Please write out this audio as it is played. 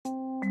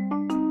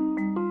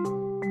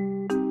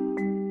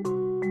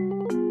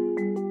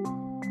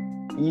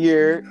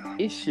Yeah,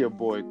 it's your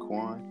boy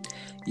Quan,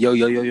 Yo,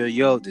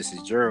 this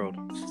is Gerald.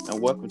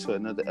 and welcome to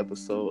another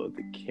episode of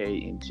the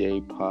K and J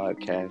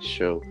Podcast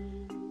Show.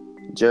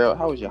 Gerald,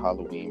 how was your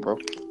Halloween, bro?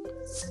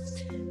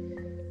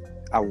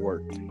 I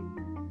worked.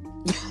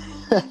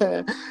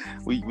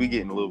 we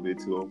getting a little bit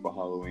too old for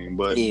Halloween,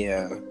 but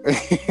Yeah.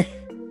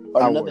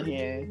 on I another worked.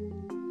 hand,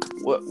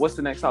 what's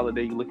the next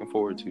holiday you looking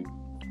forward to?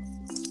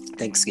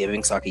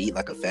 Thanksgiving, so I can eat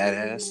like a fat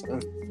ass.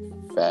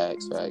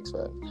 Facts.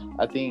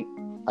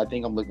 I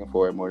think I'm looking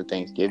forward more to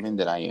Thanksgiving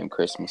than I am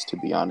Christmas, to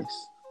be honest.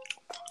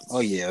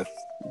 Oh yeah.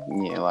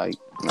 Yeah, like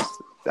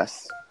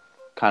that's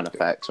kind of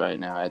facts right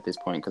now at this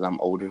point because I'm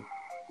older.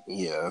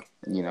 Yeah.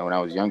 You know, when I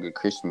was younger,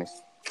 Christmas,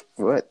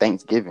 what?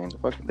 Thanksgiving, the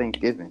fuck is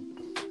Thanksgiving?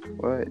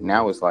 What?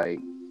 Now it's like,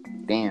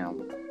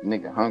 damn,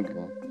 nigga hungry.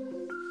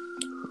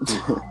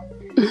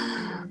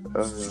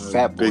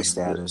 Fat boy big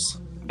status.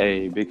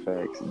 Hey, big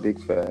facts.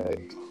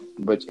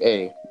 But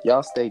hey,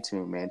 y'all stay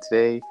tuned, man.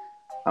 Today,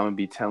 I'm gonna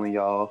be telling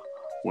y'all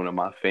one of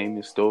my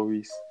famous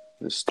stories,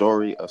 the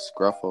story of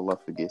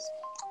Scruffaluffagus.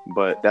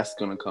 But that's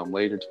gonna come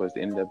later towards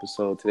the end of the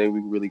episode. Today,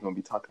 we're really gonna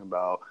be talking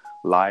about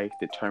life,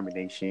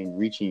 determination,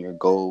 reaching your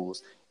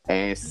goals,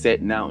 and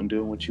setting out and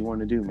doing what you want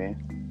to do,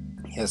 man.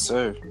 Yes,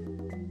 sir.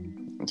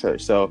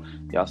 So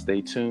y'all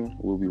stay tuned.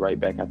 We'll be right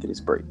back after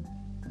this break.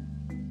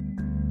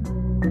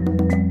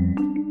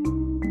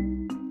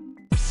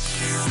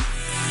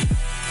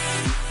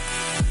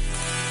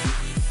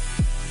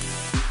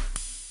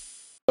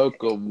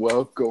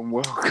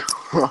 Welcome.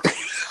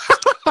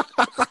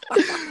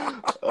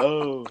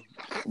 Oh,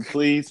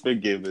 please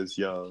forgive us,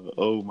 y'all.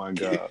 Oh my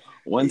God.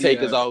 One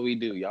take is all we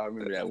do. Y'all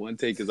remember that? One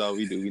take is all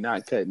we do. We're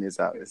not cutting this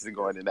out. This is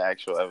going in the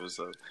actual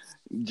episode.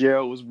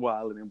 Gerald was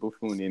wilding and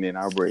buffooning in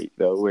our break.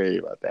 Don't worry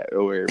about that.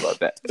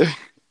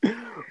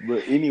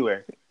 But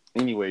anyway,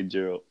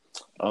 Gerald.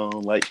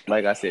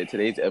 Like I said,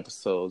 today's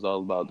episode is all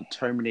about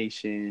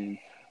determination,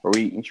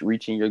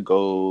 reaching your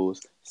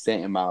goals,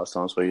 setting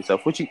milestones for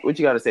yourself. What you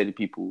got to say to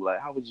people?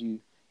 Like, how would you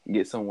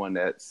get someone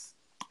that's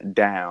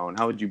down?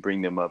 How would you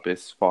bring them up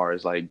as far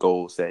as like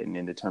goal setting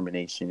and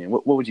determination? And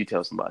what would you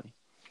tell somebody?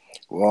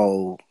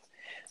 Well,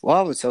 what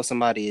I would tell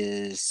somebody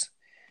is,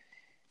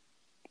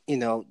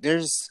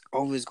 there's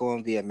always going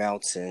to be a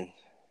mountain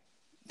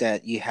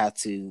that you have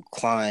to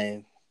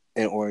climb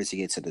in order to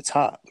get to the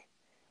top.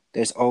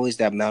 There's always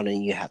that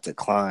mountain you have to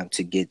climb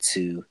to get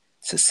to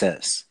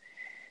success.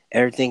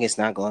 Everything is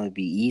not going to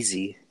be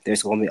easy.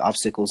 There's going to be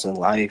obstacles in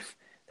life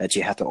that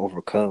you have to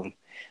overcome.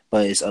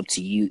 But it's up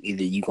to you.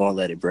 Either you're going to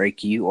let it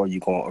break you or you're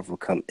going to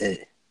overcome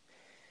it.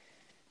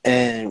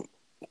 And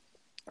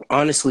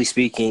honestly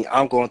speaking,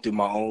 I'm going through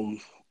my own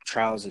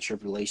trials and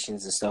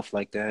tribulations and stuff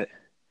like that.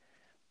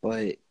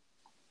 But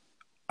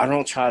I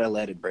don't try to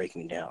let it break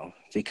me down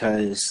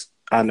because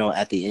I know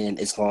at the end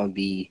it's going to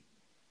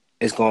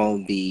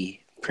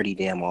be pretty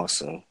damn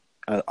awesome.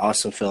 An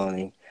awesome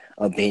feeling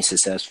of being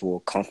successful,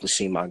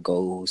 accomplishing my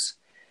goals.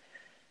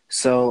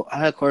 So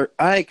I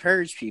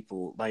encourage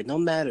people, like, no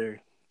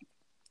matter,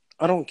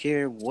 I don't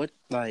care what,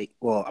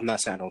 I'm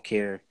not saying I don't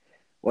care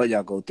what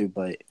y'all go through,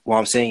 but what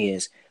I'm saying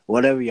is,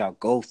 whatever y'all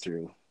go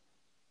through,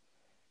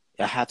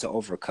 y'all have to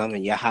overcome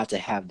it. Y'all have to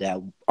have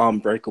that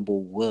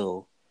unbreakable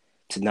will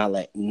to not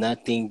let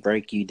nothing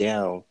break you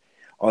down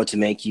or to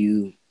make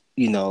you,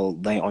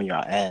 lay on your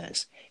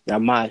ass. Y'all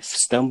might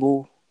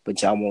stumble,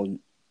 but y'all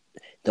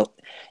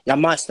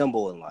might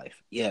stumble in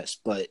life, yes,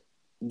 but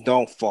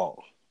don't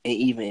fall. And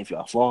even if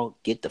y'all fall,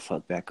 get the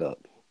fuck back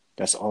up.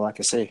 That's all I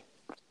can say.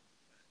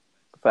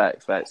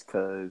 Facts,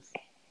 because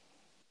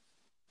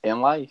in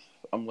life,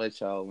 I'm gonna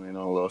let y'all in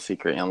on a little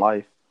secret. In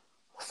life,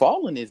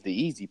 falling is the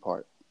easy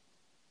part.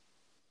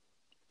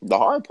 The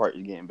hard part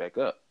is getting back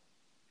up.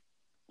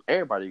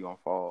 Everybody gonna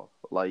fall.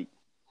 Like,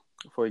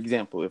 for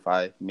example, if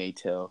I may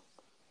tell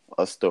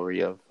a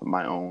story of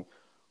my own.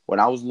 When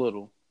I was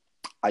little,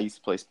 I used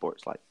to play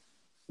sports. Like,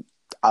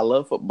 I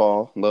love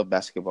football, love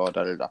basketball, I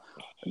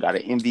got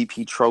an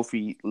MVP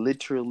trophy,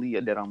 literally,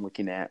 that I'm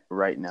looking at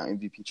right now.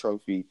 MVP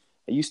trophy.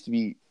 I used to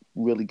be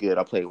really good.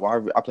 I played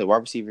wide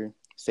receiver,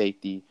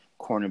 safety,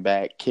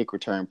 cornerback, kick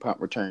return, punt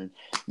return.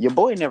 Your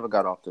boy never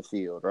got off the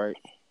field, right?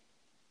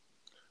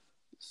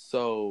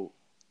 So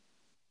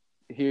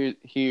here's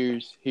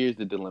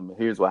the dilemma.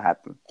 Here's what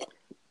happened.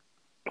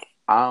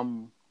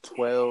 I'm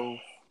 12,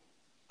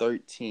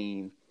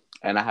 13,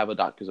 and I have a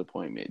doctor's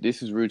appointment.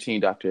 This is routine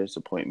doctor's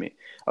appointment.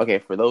 Okay,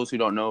 for those who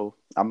don't know,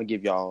 I'm going to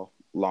give y'all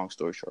long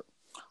story short.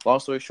 Long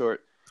story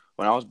short,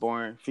 when I was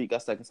born, feet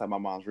got stuck inside my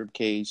mom's rib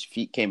cage.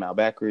 Feet came out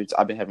backwards.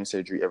 I've been having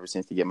surgery ever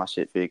since to get my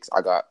shit fixed.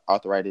 I got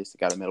arthritis.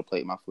 Got a metal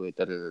plate in my foot.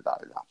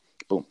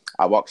 Boom.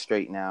 I walk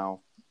straight now.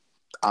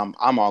 I'm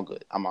all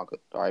good. All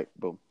right?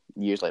 Boom.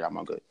 Years later, I'm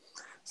all good.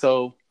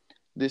 So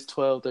this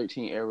 12,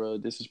 13 era,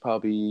 this is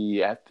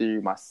probably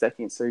after my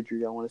second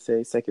surgery, I want to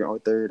say. Second or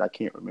third. I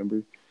can't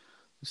remember.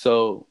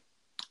 So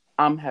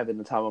I'm having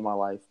the time of my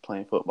life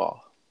playing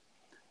football.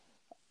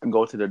 I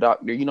go to the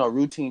doctor,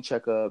 routine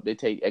checkup. They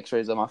take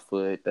x-rays of my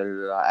foot,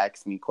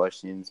 ask me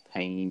questions,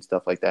 pain,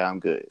 stuff like that. I'm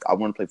good. I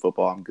want to play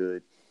football. I'm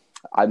good.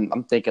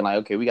 I'm thinking like,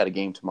 okay, we got a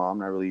game tomorrow. I'm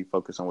not really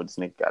focused on what this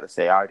nigga got to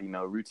say. I already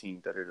know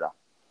routine. Da da da.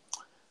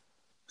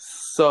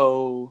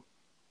 So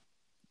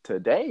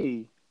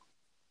today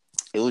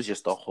it was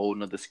just a whole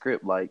nother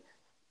script. Like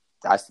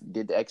I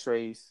did the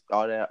X-rays,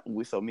 all that.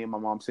 So me and my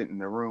mom sitting in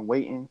the room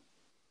waiting.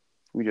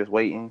 We just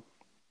waiting.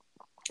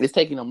 It's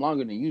taking them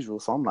longer than usual.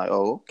 So I'm like,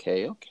 oh,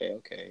 okay.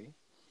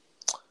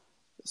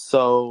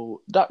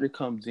 So doctor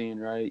comes in,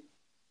 right?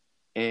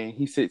 And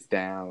he sits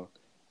down.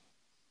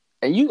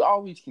 And you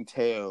always can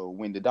tell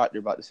when the doctor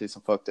about to say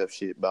some fucked up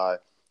shit by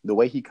the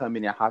way he come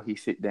in and how he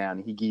sit down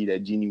and he give you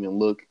that genuine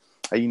look.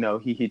 He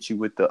hit you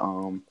with the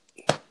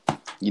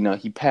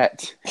he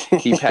pat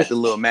the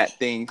little mat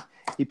thing.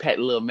 He pat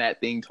the little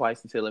mat thing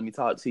twice and said, "Let me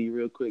talk to you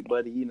real quick,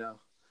 buddy." He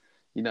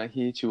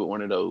hit you with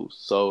one of those.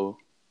 So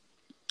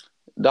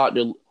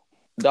doctor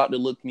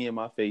looked me in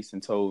my face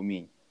and told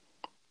me,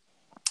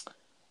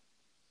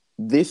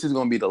 this is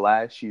going to be the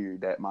last year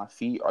that my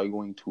feet are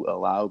going to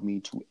allow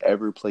me to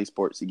ever play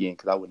sports again,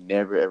 because I would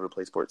never, ever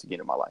play sports again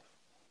in my life.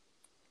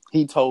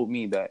 He told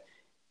me that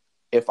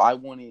if I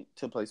wanted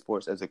to play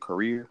sports as a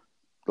career,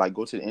 like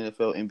go to the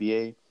NFL,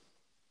 NBA,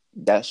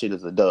 that shit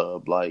is a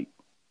dub. Like,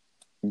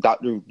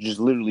 doctor just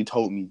literally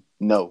told me,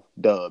 no,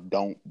 dub,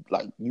 don't,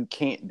 like, you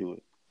can't do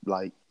it.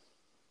 Like,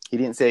 he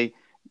didn't say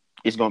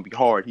it's going to be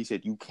hard. He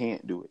said, you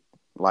can't do it.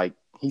 Like,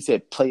 he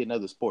said, play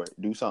another sport,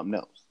 do something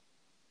else.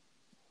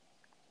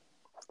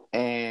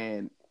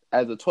 And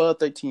as a 12,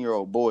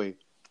 13-year-old boy,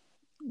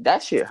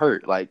 that shit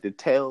hurt. Like, to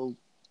tell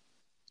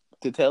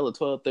a 12,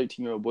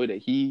 13-year-old boy that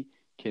he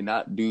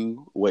cannot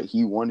do what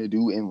he want to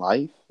do in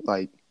life,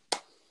 like,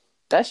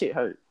 that shit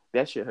hurt.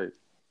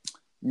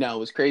 Now,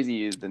 what's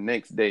crazy is the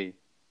next day,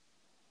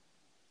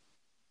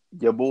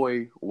 your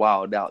boy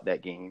wilded out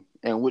that game.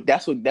 And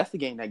that's the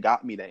game that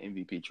got me that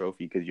MVP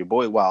trophy, because your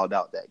boy wilded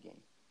out that game.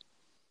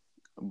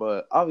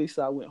 But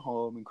obviously, I went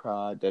home and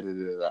cried,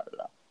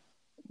 da-da-da-da-da.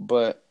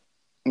 But,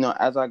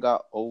 as I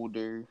got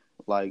older,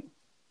 like,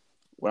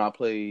 when I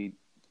played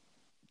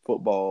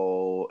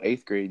football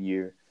 8th grade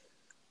year,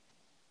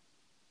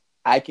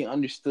 I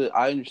understood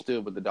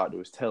what the doctor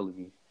was telling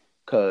me,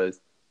 because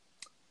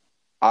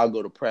I'll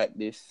go to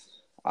practice,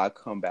 I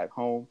come back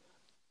home,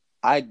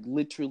 I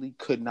literally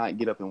could not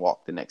get up and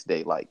walk the next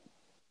day. Like,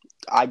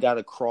 I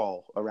gotta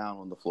crawl around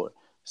on the floor.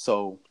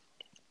 So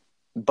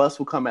bus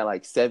will come at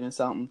like 7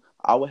 something.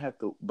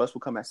 Bus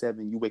will come at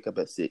 7, you wake up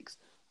at 6.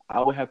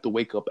 I would have to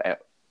wake up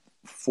at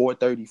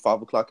 4:30,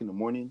 5 o'clock in the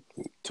morning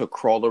to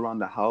crawl around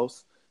the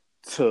house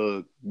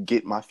to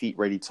get my feet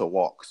ready to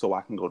walk so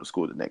I can go to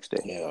school the next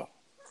day.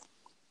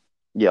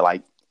 Yeah,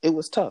 like, it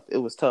was tough.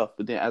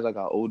 But then as I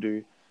got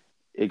older,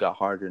 it got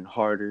harder and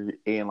harder.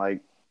 And,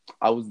 like,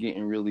 I was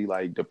getting really,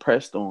 like,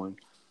 depressed on,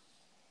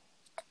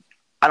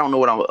 I don't know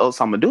what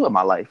else I'm going to do in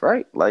my life,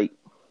 right? Like,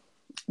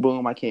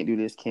 boom, I can't do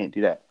this, can't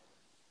do that.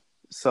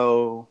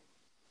 So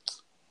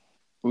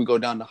we go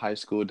down to high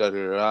school,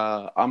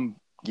 I'm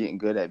getting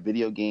good at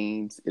video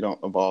games. It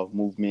don't involve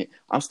movement.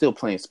 I'm still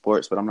playing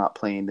sports, but I'm not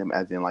playing them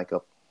as in like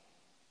a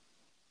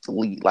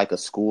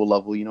school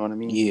level, you know what I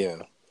mean?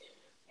 Yeah.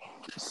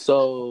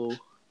 So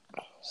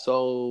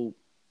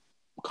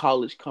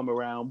college come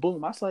around,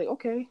 boom, I was like,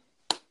 okay,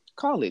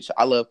 college.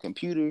 I love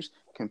computers,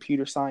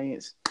 computer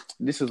science.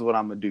 This is what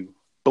I'm going to do.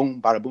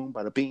 Boom,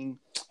 bada bing.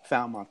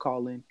 Found my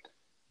calling.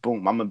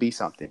 Boom, I'm going to be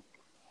something.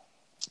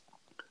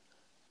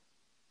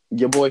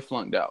 Your boy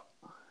flunked out.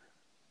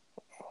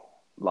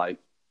 Like,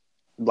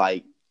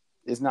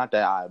 it's not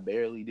that I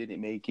barely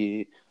didn't make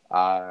it.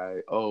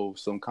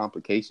 Some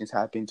complications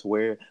happened to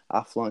where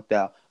I flunked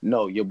out.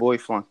 No, your boy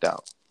flunked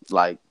out.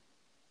 Like,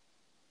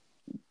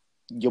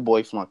 your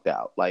boy flunked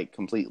out, like,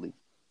 completely.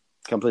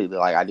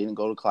 Like, I didn't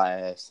go to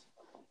class,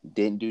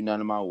 didn't do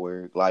none of my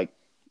work. Like,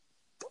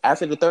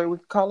 after the 3rd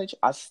week of college,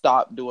 I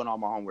stopped doing all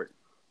my homework.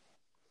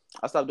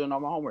 I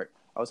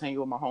was hanging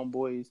with my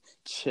homeboys,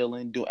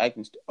 chilling, doing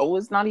acting. I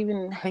was not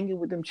even hanging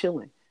with them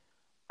chilling.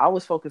 I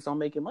was focused on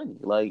making money.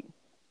 Like,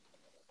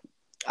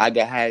 I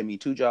had me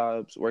 2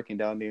 jobs working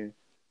down there.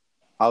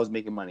 I was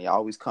making money. I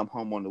always come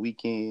home on the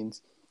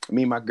weekends.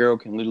 Me and my girl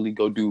can literally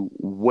go do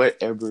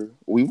whatever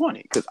we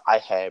wanted because I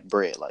had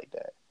bread like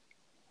that.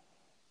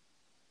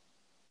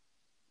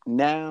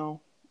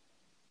 Now,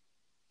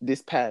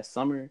 this past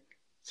summer,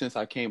 since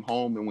I came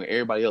home and when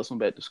everybody else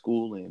went back to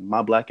school and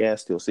my black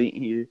ass still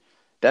sitting here,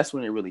 that's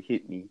when it really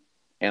hit me.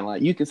 And,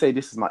 like, you can say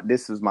this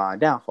is my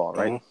downfall,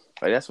 right?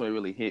 Mm-hmm. Like, that's when it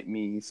really hit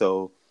me.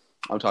 So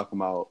I'm talking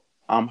about,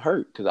 I'm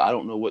hurt because I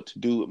don't know what to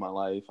do with my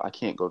life. I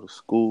can't go to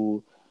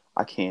school.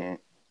 I can't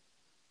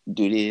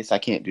do this. I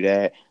can't do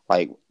that.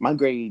 Like, my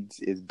grades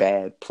is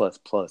bad plus,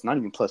 not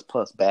even plus,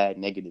 bad,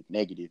 negative,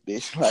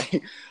 bitch.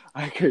 Like,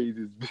 my grades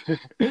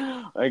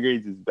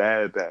is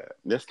bad.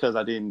 That's because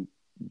I didn't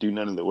do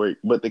none of the work.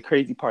 But the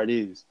crazy part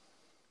is,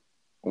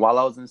 while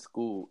I was in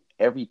school,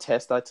 every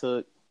test I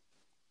took,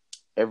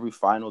 every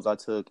finals I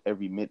took,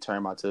 every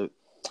midterm I took,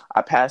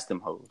 I passed them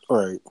hoes.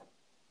 Right.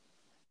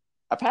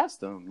 I passed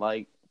them.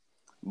 Like,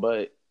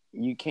 but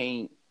you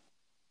can't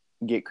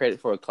get credit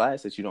for a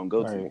class that you don't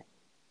go to.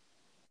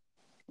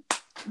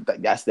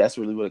 That's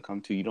really what it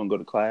comes to. You don't go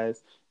to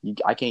class.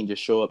 I can't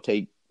just show up,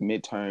 take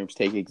midterms,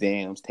 take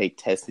exams, take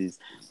tests,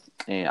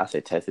 and I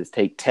said tests,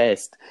 take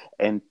tests,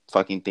 and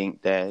fucking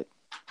think that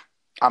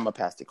I'm gonna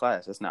pass the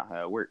class. That's not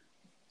how it works.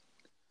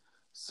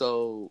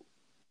 So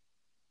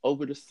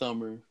over the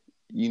summer,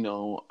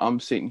 I'm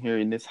sitting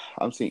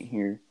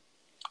here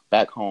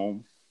back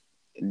home,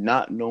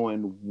 not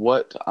knowing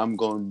what I'm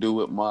gonna do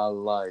with my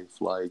life.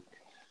 Like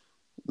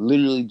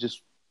literally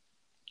just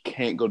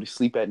can't go to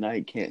sleep at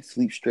night, can't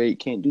sleep straight,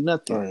 can't do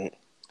nothing. Right.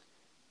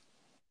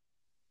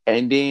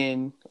 And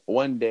then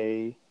one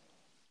day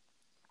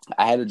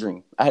I had a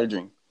dream.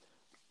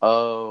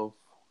 Of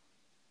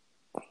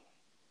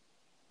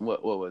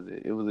what was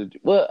it? It was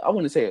I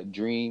wouldn't say a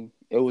dream.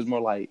 It was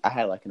more like I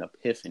had like an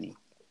epiphany,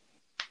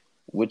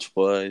 which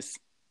was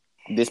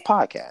this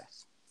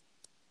podcast.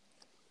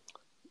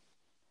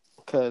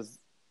 Because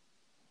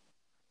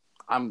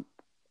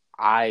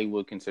I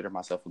would consider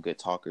myself a good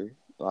talker.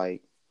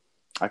 Like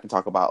I can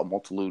talk about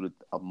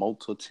a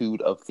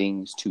multitude of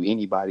things to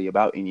anybody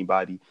about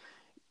anybody.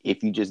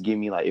 If you just give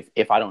me like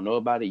if I don't know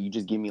about it, you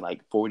just give me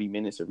like 40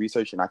 minutes of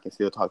research and I can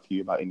still talk to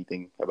you about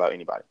anything about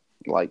anybody.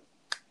 Like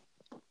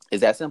it's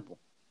that simple.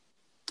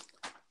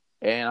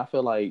 And I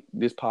feel like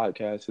this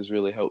podcast has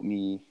really helped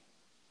me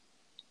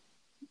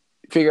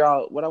figure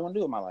out what I want to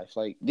do with my life.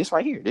 Like this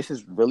right here. This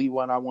is really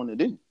what I want to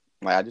do.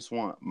 Like I just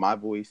want my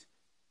voice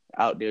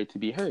out there to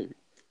be heard.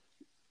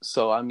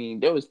 So I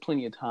mean, there was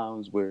plenty of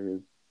times where,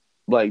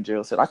 like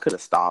Gerald said, I could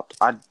have stopped.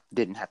 I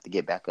didn't have to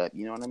get back up.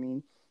 You know what I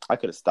mean? I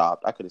could have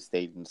stopped. I could have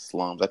stayed in the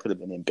slums. I could have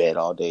been in bed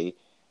all day.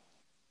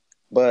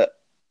 But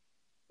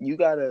you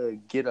gotta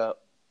get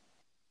up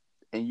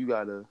and you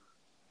gotta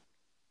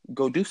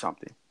go do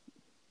something.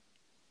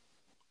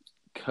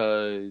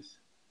 Because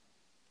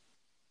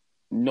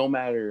no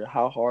matter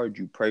how hard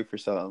you pray for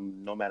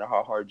something, no matter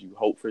how hard you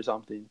hope for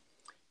something,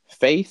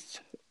 faith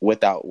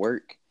without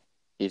work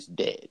is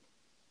dead.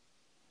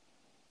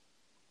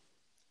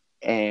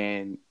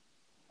 And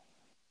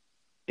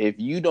if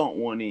you don't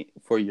want it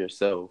for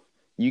yourself,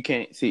 you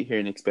can't sit here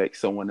and expect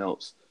someone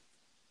else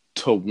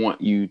to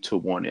want you to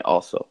want it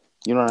also.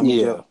 You know what I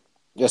mean, Joe?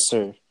 Yes,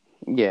 sir.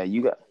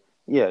 You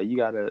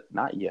gotta,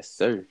 not yes,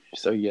 sir.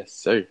 So, yes,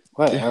 sir.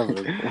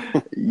 Whatever.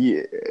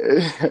 Yeah.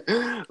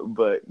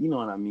 But you know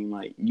what I mean?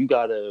 Like, you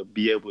gotta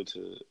be able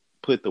to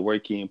put the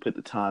work in, put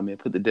the time in,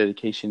 put the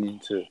dedication in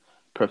to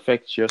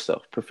perfect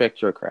yourself,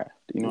 perfect your craft.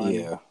 You know what I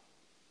mean?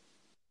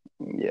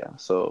 Yeah.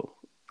 So,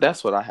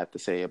 that's what I have to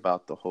say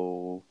about the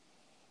whole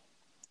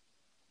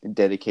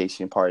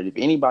dedication part. If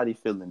anybody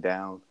feeling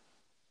down,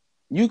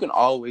 you can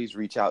always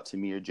reach out to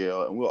me or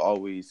Jill, and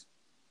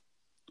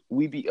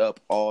we be up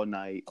all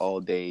night, all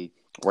day,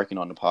 working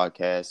on the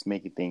podcast,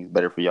 making things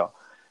better for y'all.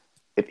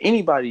 If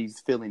anybody's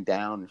feeling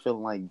down and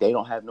feeling like they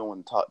don't have no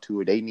one to talk to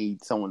or they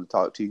need someone to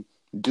talk to,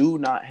 do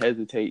not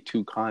hesitate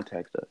to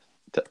contact us.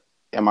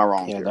 Am I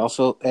wrong? Yeah,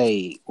 also,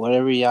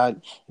 whatever if y'all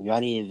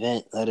need an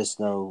event, let us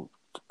know.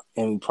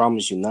 And we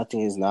promise you,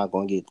 nothing is not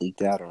going to get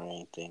leaked out or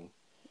anything.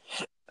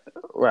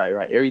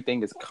 Right.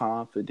 Everything is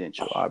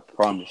confidential. I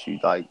promise you.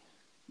 Like,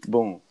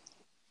 boom.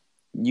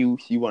 You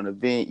want to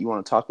vent, you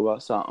want to talk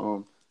about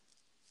something,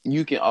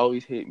 you can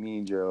always hit me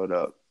and Gerald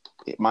up.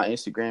 My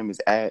Instagram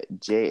is at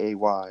JAYDADUDE_.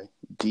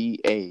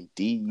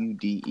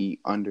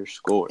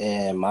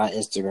 And my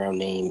Instagram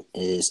name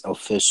is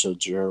official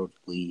Gerald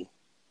Lee.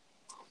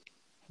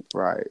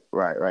 Right.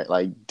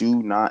 Like,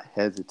 do not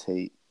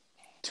hesitate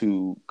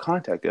to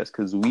contact us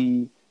because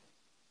we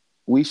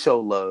show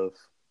love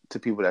to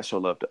people that show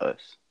love to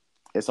us.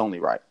 It's only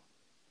right.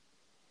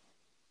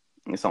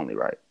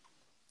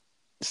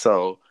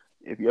 So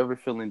if you're ever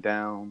feeling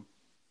down,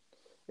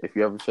 if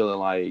you're ever feeling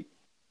like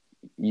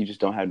you just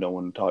don't have no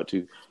one to talk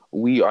to,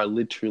 we are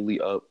literally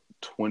up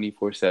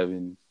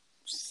 24/7,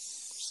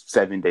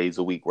 7 days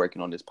a week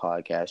working on this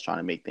podcast, trying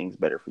to make things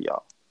better for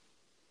y'all.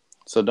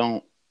 So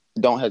don't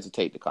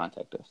hesitate to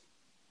contact us.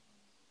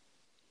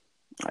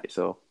 All right.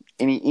 So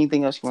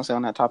anything else you want to say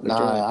on that topic?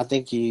 Nah, I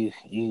think you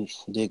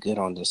did good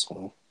on this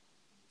one.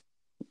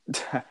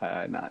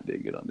 Not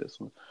did good on this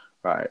one.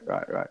 Right.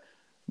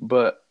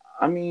 But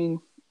I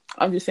mean,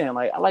 I'm just saying,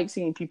 like, I like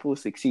seeing people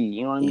succeed.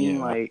 You know what I mean?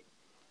 Yeah. Like,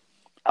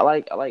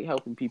 I like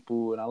helping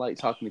people, and I like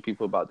talking to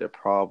people about their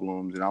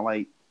problems, and I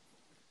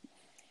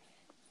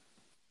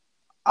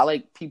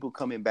like people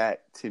coming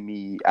back to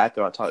me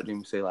after I talk to them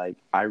and say, like,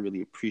 I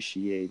really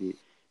appreciate it.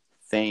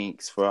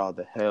 Thanks for all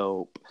the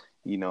help.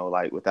 You know,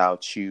 like,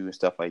 without you and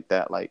stuff like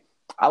that. Like,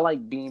 I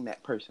like being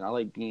that person. I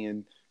like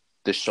being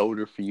the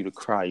shoulder for you to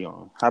cry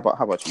on. How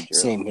about you, Gerald?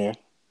 Same here.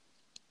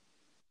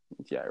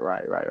 Yeah,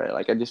 right.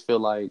 Like, I just feel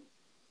like,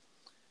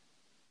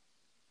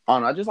 I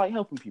don't know, I just like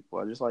helping people.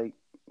 I just like,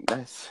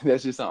 that's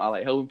just something. I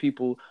like helping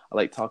people. I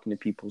like talking to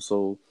people.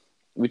 So,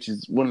 which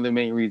is one of the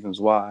main reasons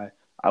why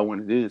I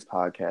wanted to do this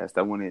podcast.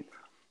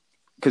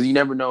 Because you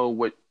never know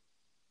what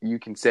you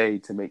can say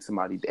to make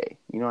somebody's day.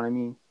 You know what I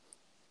mean?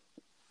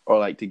 Or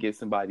like to give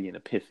somebody an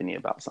epiphany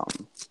about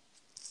something.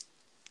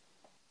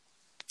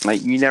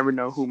 Like, you never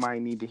know who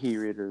might need to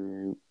hear it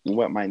or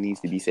what might need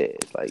to be said.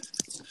 Like,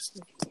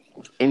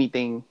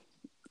 anything,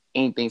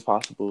 anything's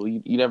possible.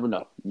 You never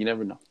know. You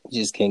never know.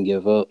 You just can't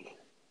give up.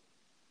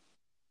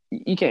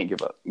 You can't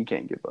give up. You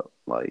can't give up.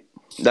 Like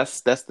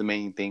that's the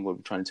main thing. What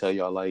we're trying to tell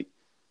y'all. Like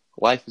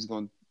life is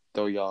going to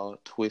throw y'all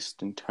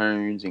twists and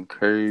turns and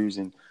curves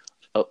and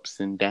ups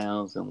and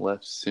downs and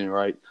lefts and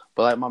right.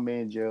 But like my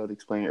man Gerald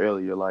explained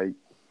earlier, like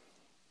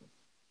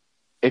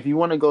if you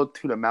want to go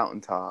to the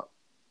mountaintop,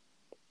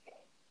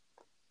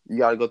 you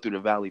got to go through the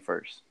valley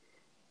first.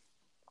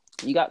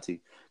 You got to,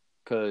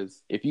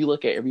 because if you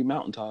look at every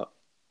mountaintop,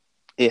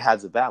 it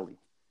has a valley,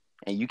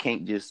 and you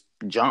can't just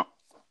jump.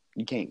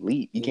 You can't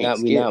leap. You can't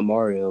skip. We're not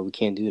Mario. We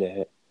can't do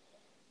that.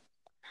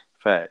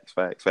 Facts.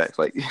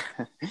 Like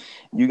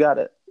you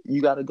gotta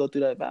go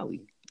through that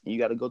valley. You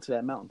gotta go to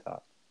that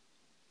mountaintop.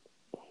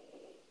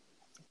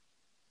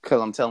 Cause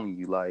I'm telling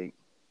you, like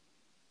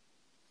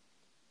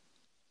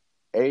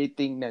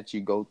everything that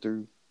you go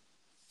through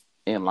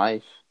in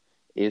life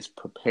is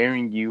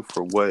preparing you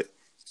for what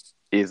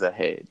is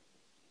ahead.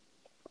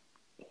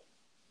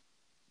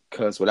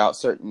 Cause without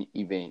certain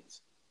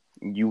events,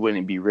 you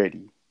wouldn't be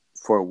ready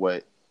for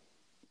what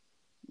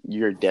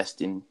you're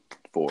destined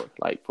for,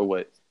 like for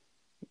what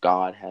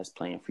God has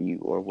planned for you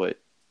or what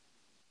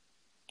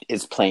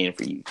is planned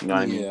for you. You know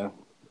what I mean? Yeah.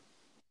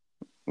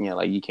 Yeah,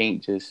 like you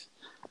can't just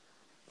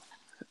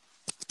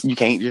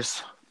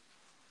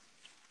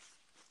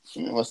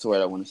what's the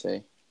word I want to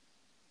say?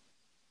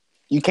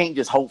 You can't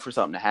just hope for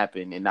something to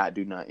happen and not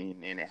do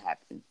nothing and it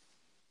happens.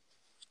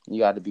 You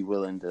got to be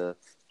willing to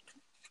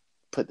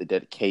put the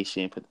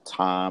dedication, put the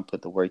time,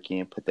 put the work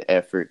in, put the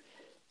effort,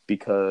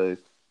 because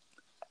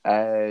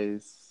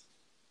as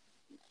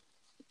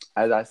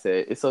I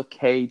said, it's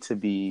okay to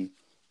be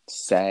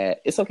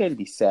sad. It's okay to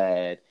be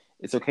sad.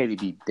 It's okay to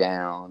be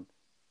down.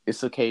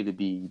 It's okay to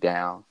be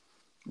down.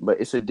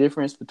 But it's a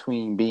difference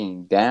between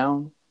being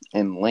down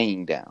and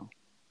laying down.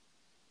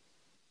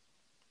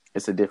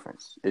 It's a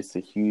difference. It's a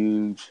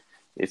huge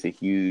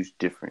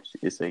difference.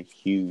 It's a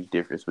huge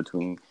difference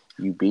between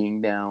you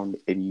being down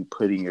and you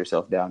putting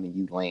yourself down and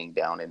you laying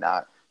down and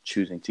not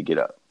choosing to get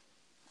up.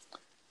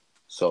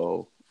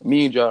 So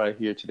me and John are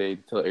here today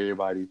to tell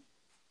everybody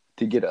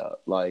to get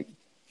up. Like,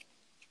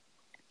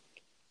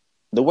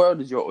 the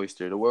world is your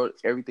oyster. The world,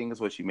 everything is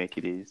what you make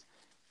it is.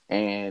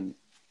 And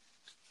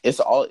it's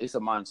a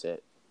mindset.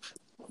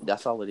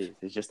 That's all it is.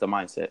 It's just a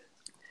mindset.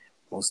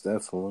 Most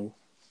definitely.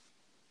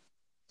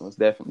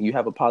 You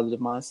have a positive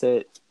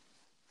mindset,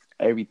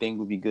 everything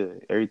will be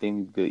good. Everything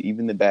will be good.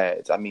 Even the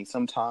bads. I mean,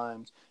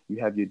 sometimes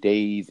you have your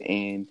days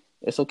and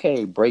it's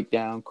okay. Break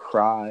down,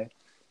 cry.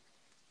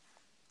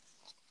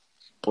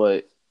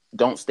 But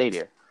don't stay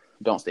there.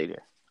 Don't stay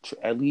there.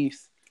 At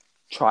least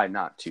try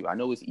not to. I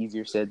know it's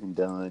easier said than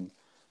done,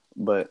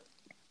 but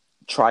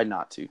try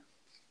not to.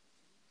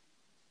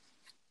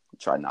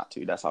 Try not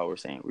to. That's all we're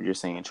saying. We're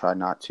just saying try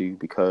not to,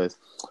 because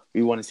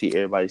we want to see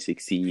everybody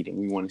succeed and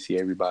we want to see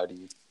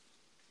everybody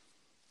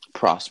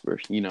prosper,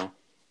 you know.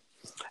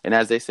 And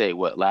as they say,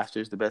 what, laughter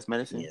is the best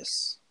medicine?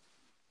 Yes.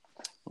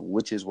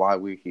 Which is why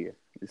we're here.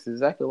 This is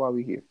exactly why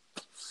we're here.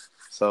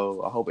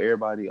 So I hope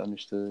everybody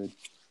understood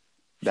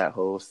that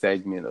whole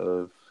segment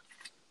of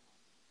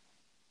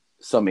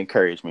some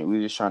encouragement. We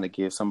were just trying to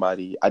give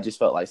somebody, I just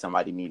felt like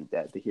somebody needed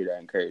that, to hear that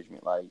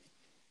encouragement. Like,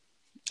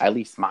 at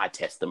least my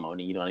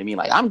testimony, you know what I mean?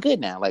 Like, I'm good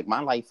now. Like,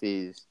 my life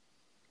is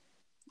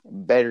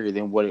better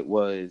than what it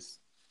was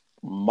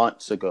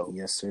months ago.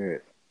 Yes,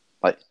 sir.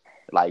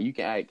 Like you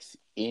can ask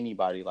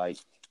anybody. Like,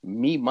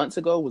 me months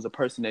ago was a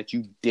person that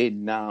you did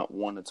not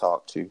want to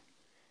talk to.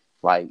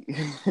 Like,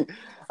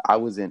 I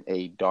was in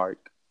a dark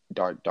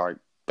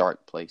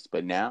place.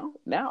 But now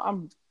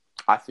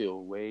I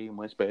feel way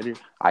much better.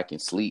 I can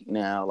sleep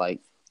now.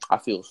 Like, I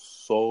feel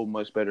so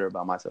much better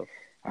about myself.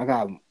 I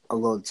got a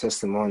little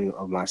testimony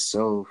of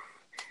myself.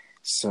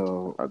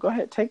 So go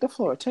ahead, take the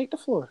floor.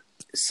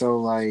 So,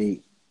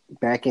 like,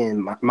 back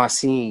in my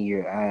senior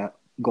year at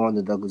going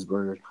to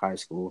Douglasburg High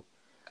School,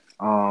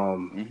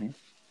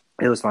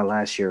 it was my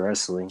last year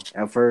wrestling.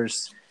 At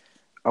first,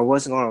 I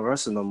wasn't going to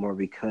wrestle no more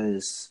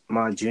because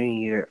my junior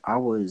year, I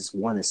was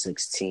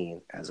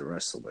 1-16 as a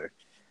wrestler.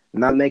 I'm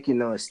not making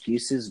no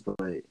excuses,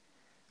 but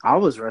I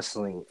was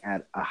wrestling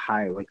at a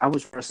high weight. I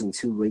was wrestling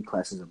 2 weight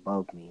classes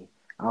above me.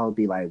 I would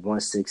be like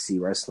 160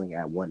 wrestling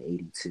at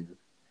 182.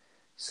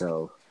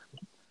 So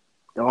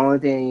the only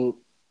thing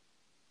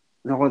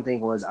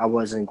was I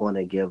wasn't going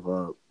to give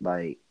up,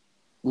 like,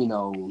 you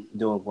know,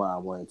 doing what I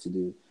wanted to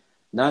do.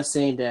 Not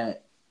saying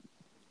that.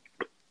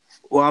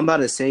 Well, I'm about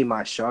to say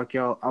my shock,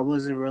 y'all. I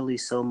wasn't really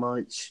so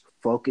much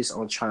focused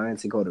on trying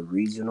to go to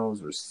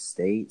regionals or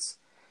states.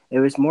 It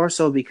was more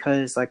so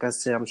because, like I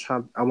said,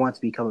 I wanted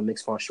to become a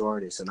mixed martial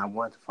artist and I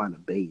wanted to find a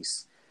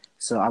base.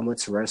 So I went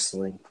to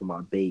wrestling for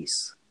my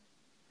base.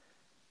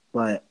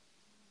 But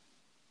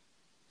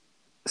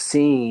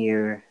senior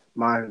year,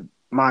 my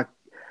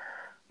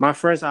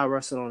friends I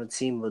wrestled on the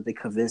team, they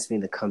convinced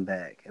me to come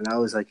back. And I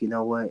was like, you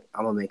know what?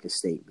 I'm gonna make a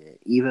statement.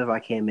 Even if I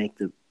can't make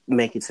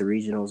it to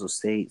regionals or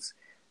states,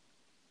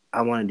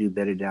 I want to do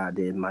better than I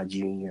did my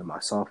junior year, my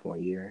sophomore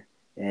year.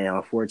 And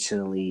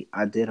unfortunately,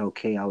 I did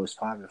okay. I was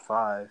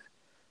 5-5,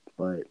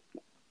 but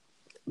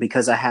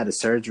because I had a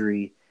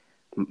surgery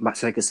my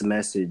second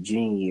semester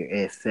junior year,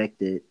 it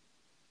affected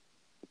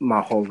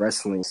my whole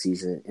wrestling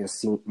season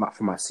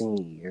for my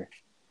senior year,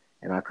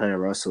 and I couldn't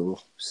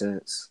wrestle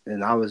since.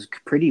 And I was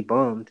pretty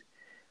bummed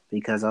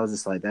because I was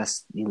just like,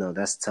 that's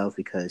tough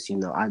because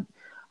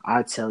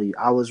I tell you,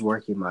 I was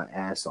working my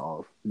ass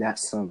off that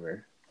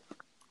summer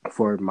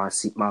for my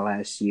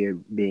last year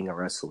being a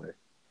wrestler.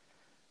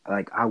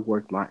 Like I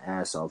worked my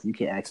ass off. You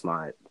can ask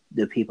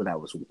the people that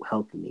was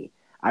helping me.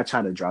 I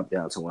tried to drop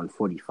down to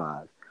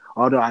 145.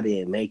 Although I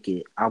didn't make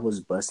it, I was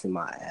busting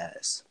my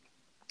ass.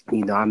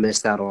 I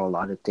missed out on a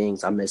lot of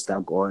things. I missed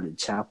out going to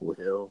Chapel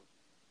Hill.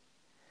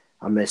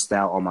 I missed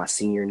out on my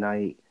senior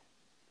night.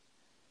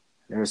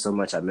 There was so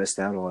much I missed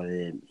out on,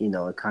 and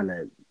it kind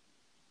of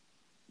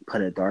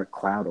put a dark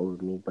cloud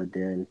over me. But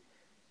then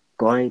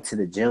going to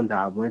the gym that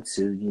I went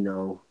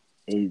to,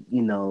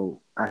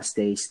 I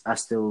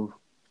still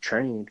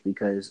trained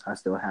because I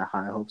still had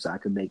high hopes I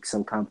could make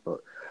some kind of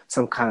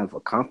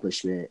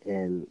accomplishment.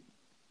 And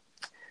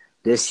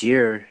this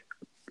year,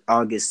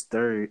 August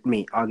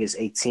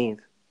 18th,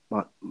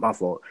 my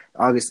fault.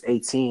 August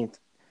 18th,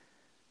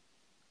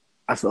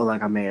 I feel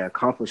like I made an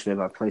accomplishment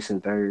by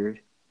placing third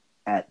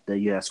at the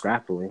U.S.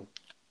 grappling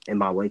in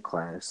my weight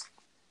class,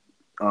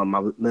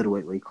 my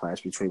middleweight weight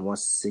class between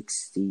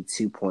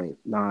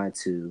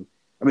 162.1 to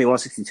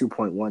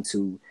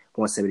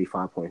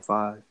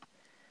 175.5.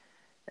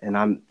 And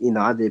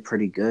I did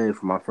pretty good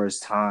for my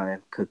first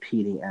time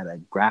competing at a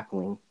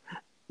grappling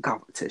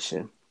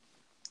competition.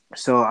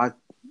 So I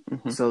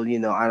have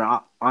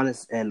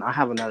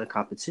another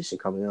competition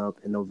coming up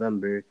in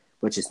November,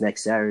 which is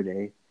next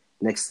Saturday,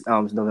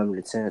 November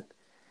the 10th.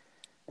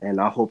 And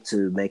I hope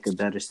to make a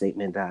better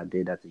statement than I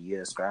did at the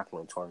U.S.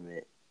 grappling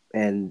tournament.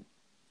 And,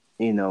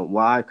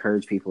 what I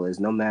encourage people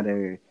is no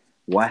matter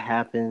what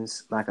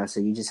happens, like I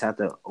said, you just have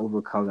to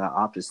overcome that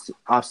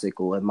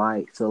obstacle. It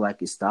might feel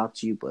like it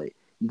stopped you, but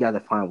you got to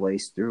find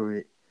ways through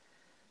it.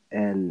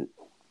 And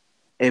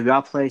if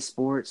y'all play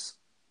sports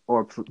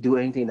or do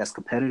anything that's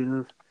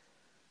competitive,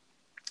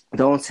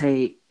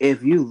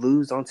 if you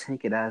lose, don't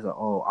take it as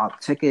I'll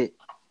take it.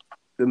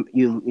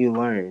 You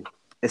learn.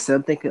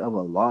 Instead of thinking of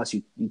a loss,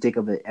 you think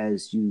of it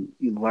as you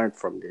learn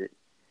from it.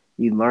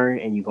 You learn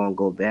and you're going to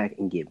go back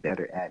and get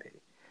better at it.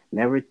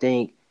 Never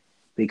think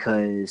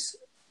because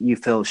you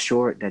fell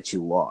short that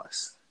you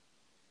lost.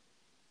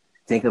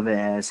 Think of it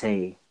as,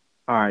 hey,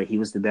 all right, he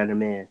was the better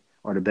man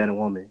or the better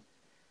woman.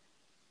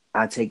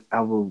 I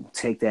will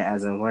take that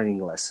as a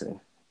learning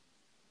lesson.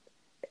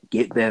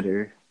 Get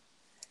better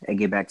and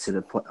get back to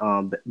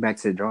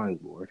the drawing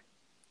board.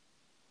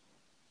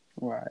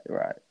 Right.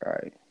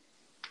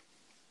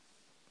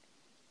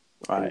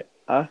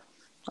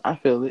 I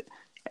feel it.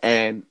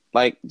 And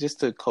like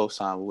just to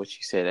co-sign with what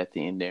you said at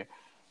the end there,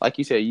 like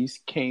you said, you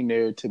came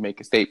there to make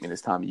a statement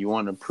this time. You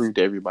want to prove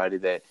to everybody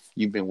that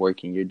you've been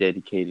working, you're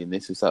dedicated, and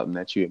this is something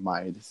that you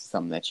admire, this is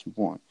something that you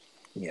want.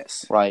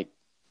 Yes. Like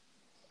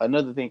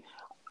another thing,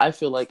 I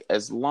feel like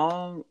as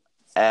long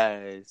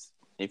as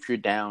if you're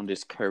down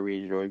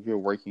discouraged or if you're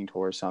working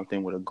towards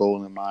something with a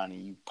goal in mind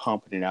and you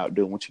pumping it out,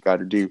 doing what you got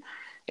to do,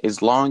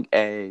 as long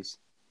as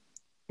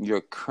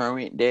your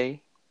current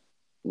day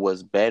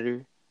was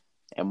better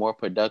and more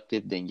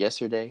productive than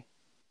yesterday,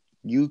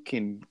 you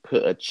can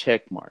put a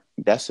check mark.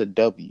 That's a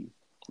W.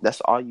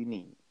 That's all you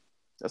need.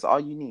 That's all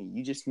you need.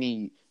 You just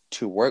need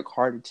to work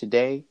harder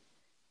today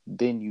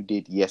than you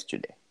did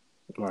yesterday.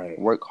 Right.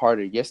 Work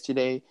harder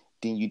yesterday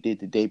than you did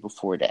the day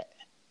before that.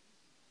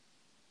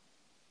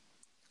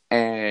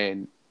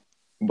 And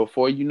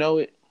before you know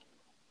it,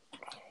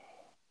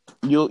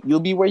 you'll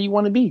be where you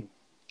want to be.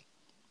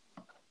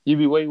 You'll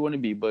be where you want to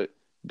be, but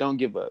don't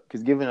give up,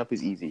 because giving up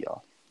is easy,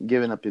 y'all.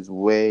 Giving up is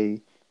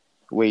way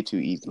too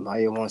easy. Now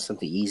you want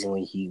something easy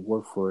when you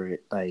work for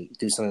it. Like,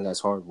 do something that's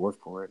hard, work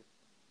for it.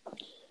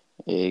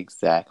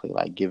 Exactly.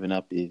 Like, giving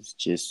up is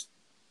just...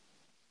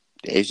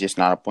 It's just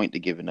not a point to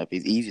giving up.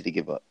 It's easy to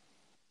give up.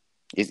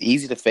 It's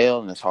easy to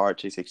fail and it's hard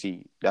to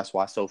succeed. That's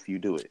why so few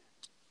do it.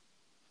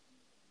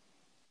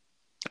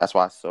 That's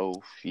why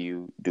so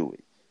few do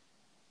it.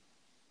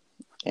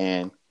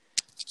 And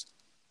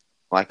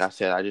like I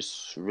said, I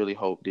just really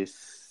hope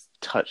this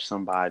touched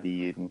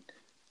somebody and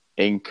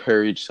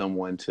encourage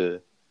someone to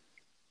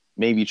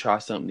maybe try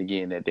something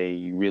again that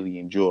they really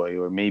enjoy,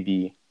 or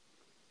maybe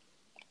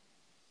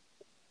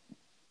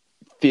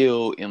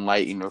feel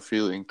enlightened or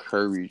feel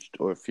encouraged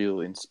or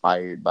feel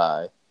inspired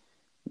by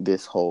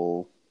this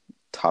whole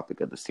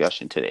topic of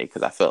discussion today.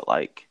 Because I felt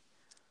like,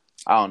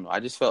 I don't know, I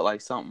just felt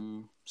like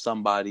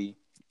somebody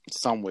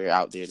somewhere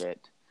out there that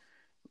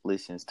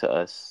listens to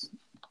us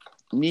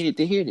needed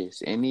to hear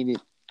this and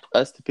needed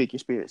us to pick your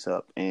spirits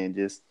up and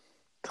just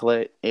to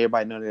let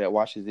everybody know that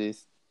watches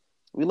this.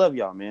 We love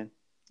y'all, man.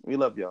 We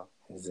love y'all.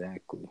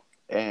 Exactly.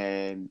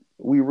 And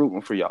we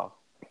rooting for y'all.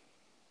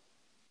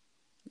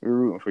 We're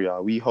rooting for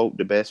y'all. We hope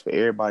the best for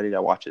everybody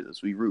that watches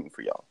us. We rooting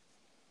for y'all.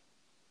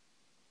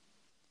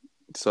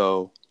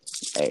 So,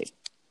 hey,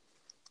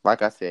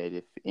 like I said,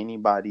 if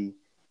anybody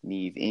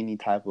needs any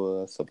type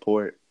of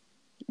support,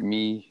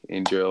 Me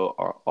and Gerald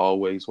are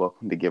always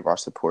welcome to give our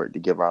support, to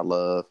give our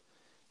love,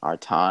 our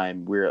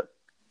time. We're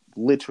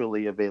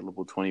literally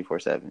available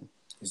 24/7.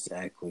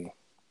 Exactly.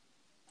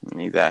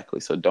 Exactly.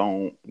 So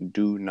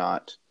do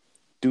not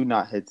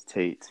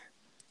hesitate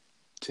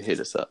to hit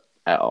us up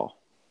at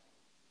all.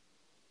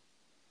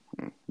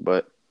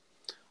 But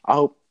I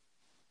hope,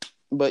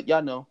 but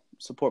y'all know,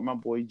 support my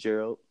boy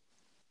Gerald.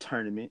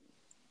 Tournament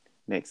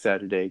next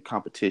Saturday,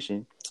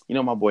 competition. You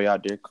know my boy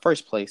out there,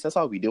 first place. That's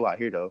all we do out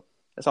here, though.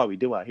 That's all we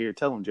do out here.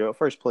 Tell him, Gerald,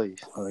 first place.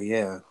 Oh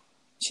yeah,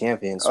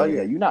 champion, Oh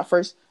yeah, sir. you not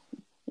first.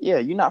 Yeah,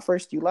 you not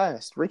first, you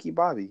last. Ricky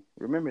Bobby,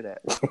 remember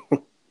that.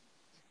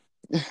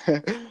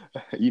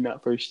 You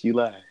not first, you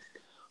last.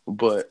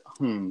 But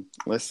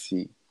let's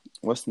see,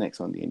 what's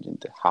next on the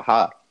agenda?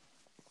 Haha.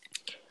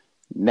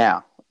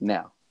 Now,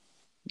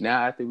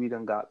 after we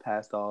done got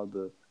past all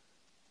the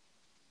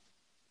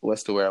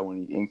what's the word I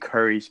want to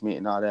encouragement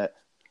and all that,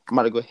 I'm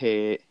about to go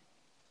ahead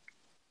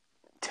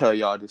tell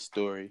y'all this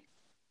story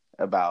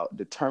about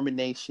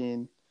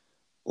determination,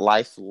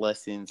 life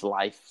lessons,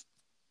 life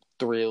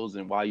thrills,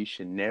 and why you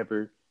should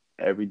never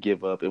ever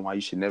give up, and why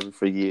you should never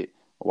forget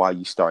why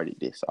you started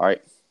this. All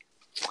right,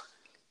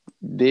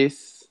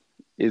 this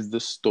is the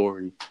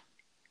story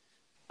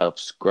of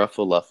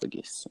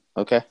Scruffaluffagus.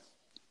 Okay.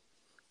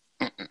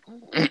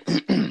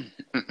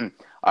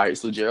 All right,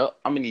 so Gerald,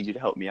 I'm gonna need you to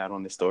help me out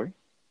on this story.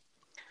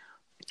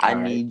 I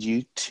need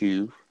you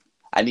to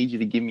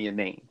give me a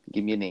name.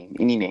 Give me a name,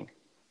 any name.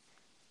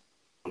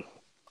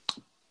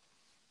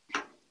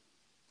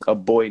 A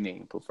boy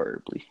name,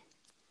 preferably.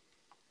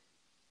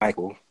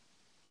 Michael.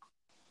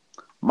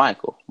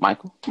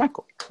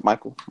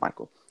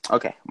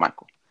 Okay,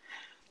 Michael.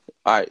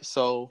 All right,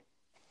 so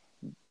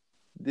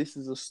this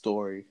is a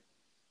story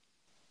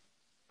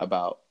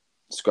about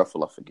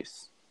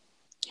Scruffaluffagus.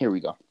 Here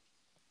we go.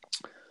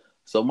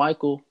 So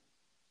Michael,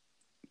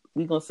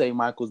 we're going to say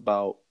Michael's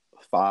about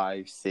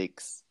 5,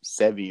 6,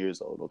 7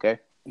 years old, okay?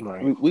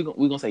 Right. We're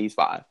going to say he's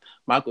 5.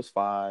 Michael's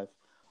 5.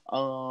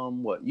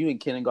 What, you in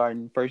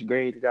kindergarten, first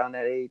grade, around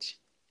that age?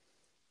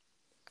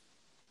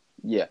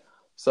 Yeah.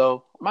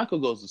 So Michael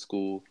goes to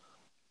school.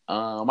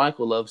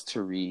 Michael loves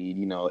to read,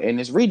 and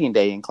it's reading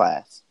day in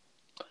class.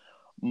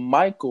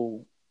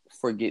 Michael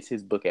forgets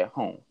his book at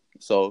home.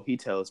 So he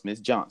tells Miss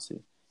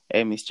Johnson,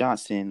 "Hey, Miss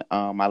Johnson,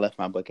 I left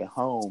my book at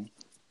home.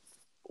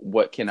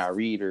 What can I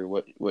read, or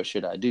what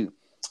should I do?"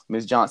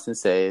 Miss Johnson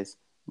says,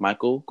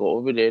 "Michael, go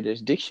over there.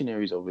 There's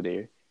dictionaries over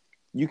there.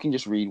 You can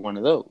just read one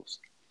of those."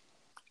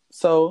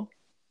 So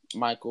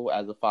Michael,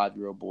 as a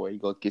 5-year-old boy, he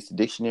goes, gets the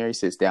dictionary,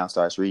 sits down,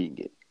 starts reading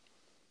it.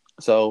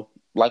 So,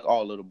 like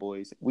all little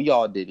boys, we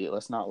all did it.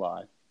 Let's not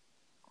lie.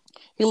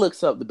 He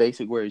looks up the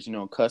basic words,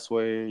 cuss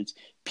words,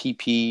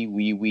 pee,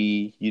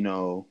 wee,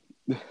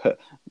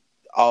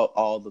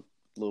 all the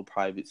little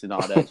privates and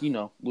all that,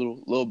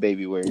 little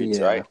baby words,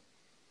 Yeah. right?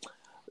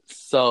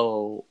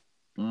 So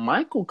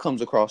Michael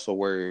comes across a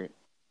word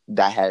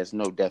that has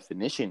no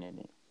definition in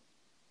it.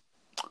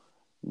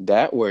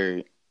 That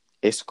word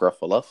is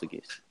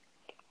Scruffaluffagus.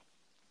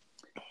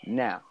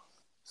 Now,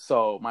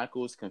 so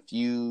Michael's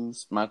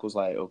confused. Michael's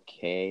like,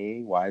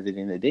 okay, why is it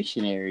in the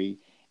dictionary?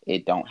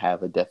 It don't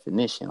have a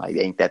definition. Like,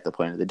 ain't that the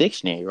point of the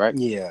dictionary, right?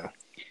 Yeah.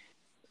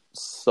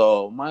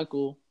 So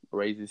Michael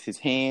raises his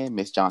hand.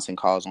 Miss Johnson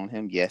calls on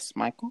him. Yes,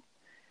 Michael.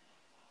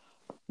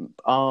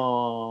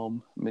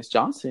 Miss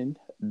Johnson,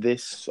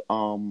 this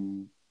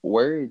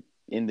word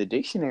in the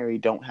dictionary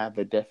don't have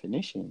a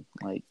definition.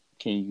 Like,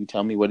 can you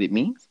tell me what it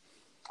means?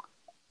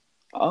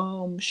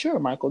 Sure,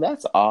 Michael,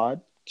 that's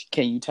odd.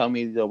 Can you tell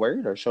me the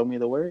word or show me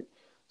the word?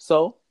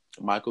 So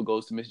Michael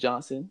goes to Miss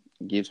Johnson,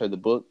 gives her the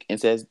book, and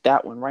says,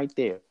 that one right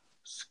there,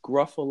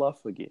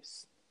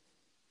 Scruffaluffagus.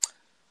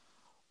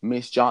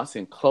 Miss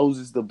Johnson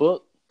closes the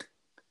book.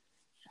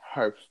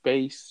 Her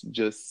face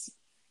just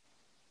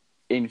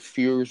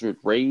infuriates with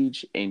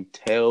rage and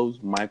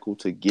tells Michael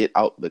to get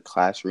out the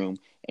classroom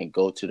and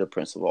go to the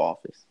principal's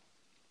office.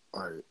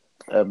 All right.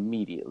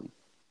 Immediately.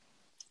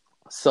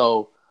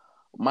 So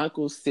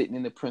Michael's sitting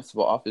in the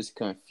principal's office,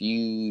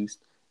 confused,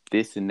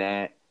 this and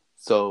that.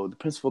 So the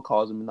principal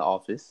calls him in the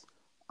office.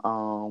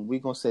 We're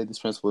going to say this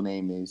principal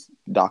name is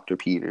Dr.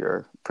 Peter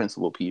or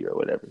Principal Peter or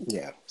whatever.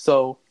 Yeah.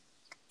 So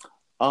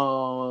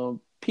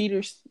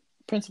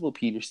Principal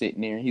Peter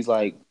sitting there, he's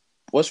like,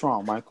 what's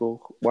wrong,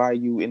 Michael? Why are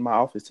you in my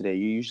office today?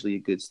 You're usually a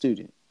good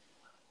student.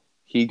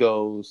 He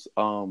goes,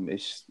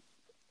 it's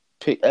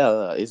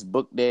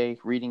book day,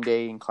 reading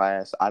day in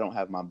class. I don't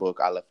have my book.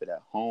 I left it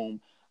at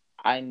home.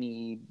 I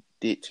need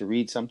it to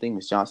read something.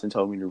 Miss Johnson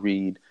told me to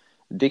read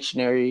the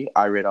dictionary.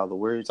 I read all the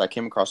words. I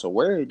came across a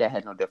word that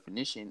had no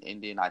definition,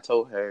 and then I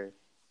told her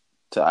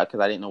because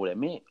I didn't know what it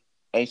meant,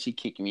 and she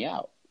kicked me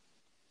out.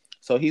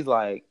 So he's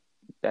like,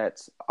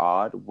 that's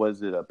odd.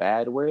 Was it a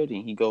bad word?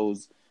 And he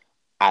goes,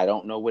 I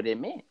don't know what it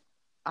meant.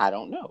 I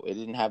don't know. It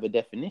didn't have a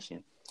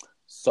definition.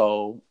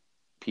 So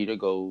Peter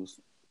goes,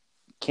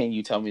 can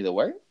you tell me the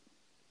word?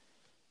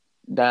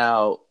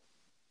 Now,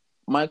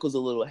 Michael's a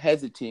little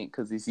hesitant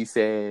because as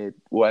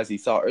he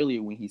saw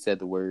earlier when he said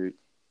the word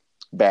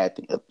bad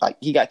thing, like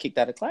he got kicked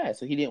out of class,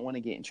 so he didn't want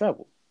to get in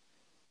trouble.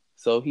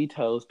 So he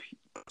tells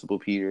Principal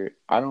Peter,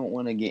 I don't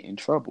want to get in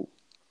trouble.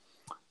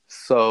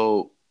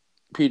 So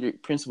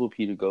Principal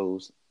Peter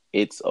goes,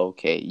 it's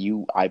okay.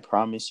 I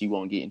promise you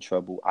won't get in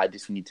trouble. I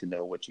just need to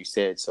know what you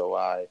said so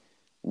I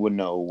would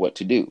know what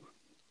to do.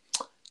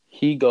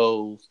 He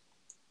goes,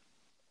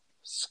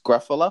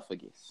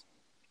 Scruffaluffagus.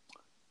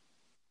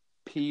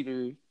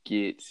 Peter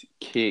gets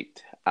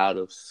kicked out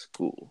of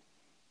school.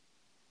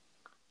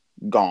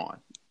 Gone.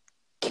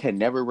 Can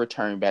never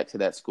return back to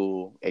that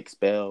school.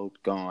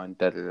 Expelled, gone,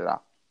 da-da-da-da.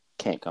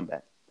 Can't come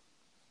back.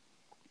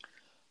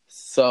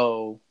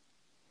 So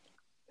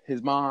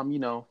his mom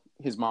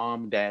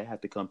and dad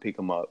have to come pick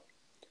him up.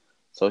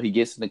 So he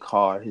gets in the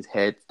car, his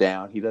head's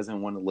down. He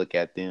doesn't want to look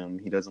at them.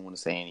 He doesn't want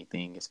to say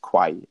anything. It's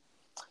quiet.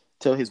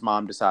 Till his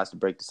mom decides to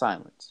break the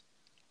silence.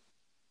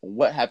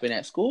 What happened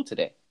at school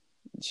today?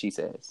 She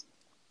says.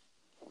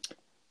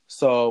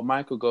 So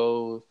Michael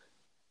goes,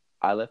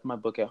 I left my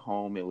book at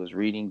home. It was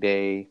reading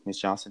day. Miss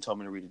Johnson told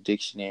me to read a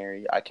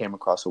dictionary. I came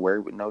across a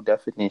word with no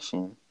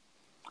definition.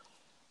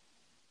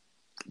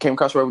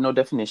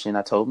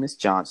 I told Miss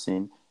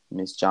Johnson.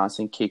 Miss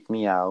Johnson kicked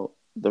me out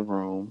the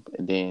room.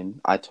 And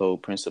then I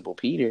told Principal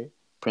Peter.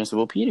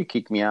 Principal Peter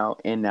kicked me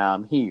out. And now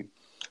I'm here.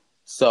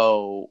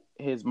 So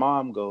his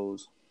mom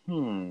goes,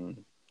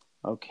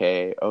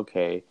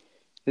 okay.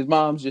 His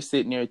mom's just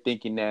sitting there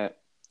thinking that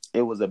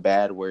it was a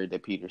bad word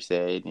that Peter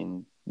said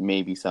and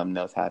maybe something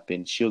else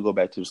happened. She'll go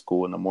back to the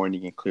school in the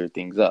morning and clear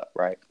things up,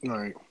 right?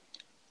 Right.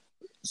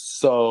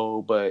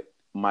 So, but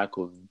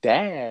Michael's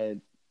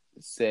dad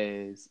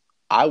says,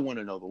 I want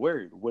to know the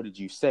word. What did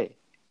you say?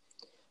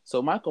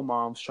 So Michael's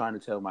mom's trying to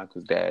tell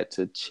Michael's dad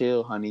to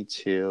chill, honey,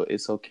 chill.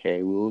 It's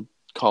okay. We'll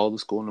call the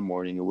school in the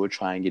morning and we'll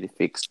try and get it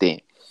fixed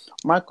then.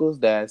 Michael's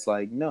dad's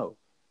like, no,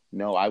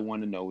 I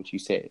want to know what you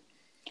said.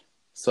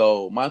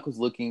 So Michael's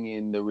looking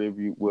in the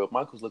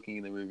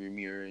rearview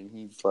mirror and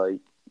he's like,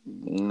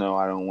 no,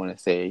 I don't want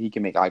to say it. He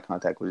can make eye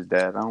contact with his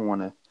dad. I don't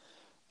want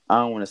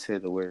to say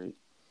the word.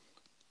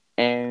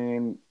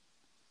 And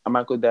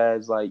Michael's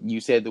dad's like,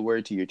 you said the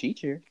word to your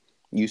teacher.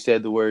 You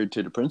said the word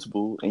to the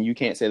principal and you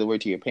can't say the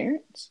word to your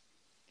parents.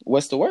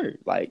 What's the word?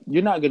 Like,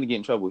 you're not going to get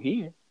in trouble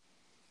here.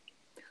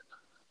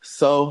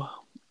 So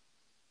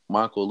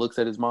Michael looks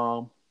at his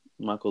mom.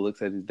 Michael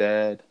looks at his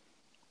dad.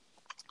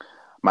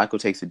 Michael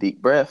takes a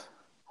deep breath.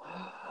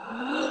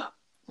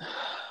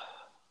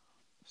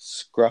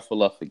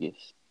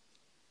 Scruffaluffagus.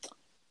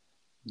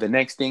 The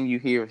next thing you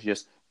hear is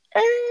just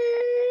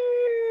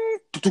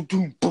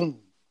boom.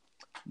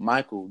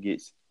 Michael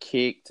gets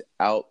kicked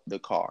out the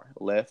car,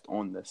 left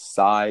on the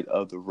side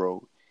of the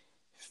road.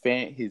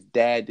 His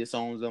dad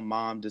disowns him,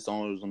 mom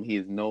disowns him. He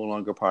is no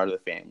longer part of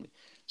the family.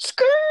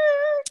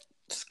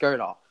 Skirt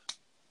off.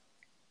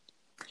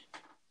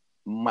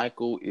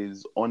 Michael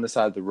is on the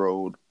side of the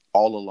road,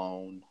 all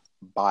alone,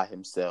 by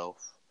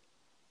himself,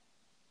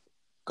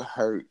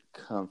 hurt,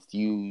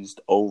 confused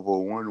over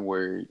one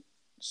word,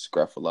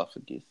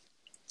 Scruffaluffagus.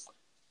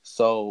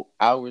 So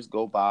hours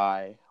go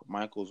by.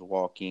 Michael's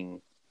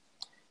walking.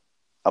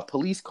 A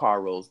police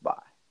car rolls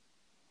by.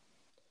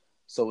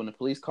 So when the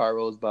police car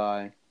rolls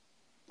by,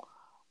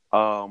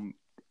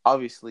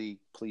 obviously,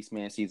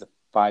 policeman sees a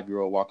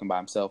 5-year-old walking by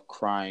himself,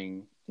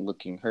 crying,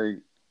 looking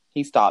hurt.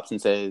 He stops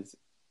and says,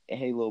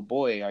 hey, little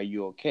boy, are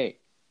you okay?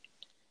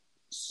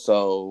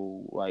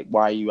 So, like,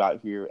 why are you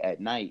out here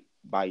at night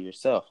by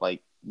yourself?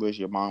 Like, where's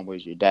your mom?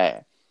 Where's your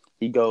dad?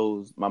 He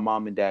goes, my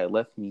mom and dad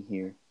left me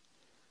here.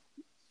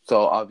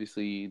 So,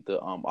 obviously, the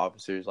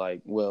officer's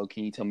like, well,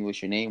 can you tell me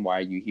what's your name? Why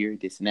are you here?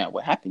 This and that.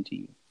 What happened to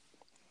you?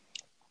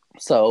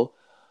 So,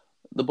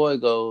 the boy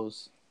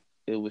goes,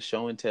 it was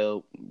show and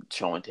tell.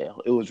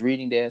 It was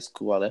reading day at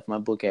school. I left my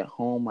book at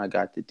home. I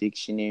got the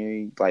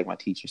dictionary, like my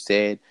teacher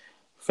said.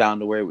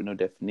 Found a word with no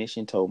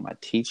definition. Told my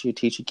teacher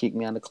kicked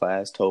me out of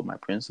class. Told my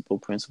principal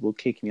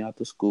kicked me out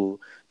of school.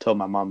 Told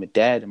my mom and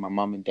dad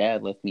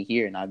left me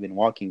here, and I've been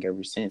walking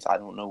ever since. I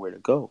don't know where to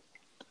go.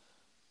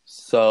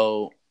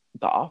 So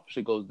the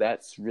officer goes,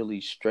 that's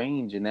really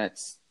strange, and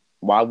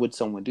why would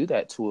someone do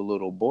that to a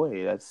little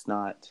boy? That's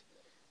not,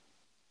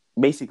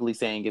 basically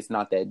saying it's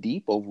not that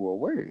deep over a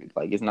word.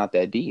 Like, it's not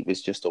that deep. It's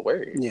just a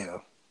word. Yeah.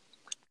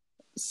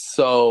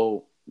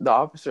 So the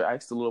officer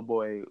asks the little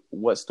boy,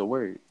 what's the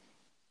word?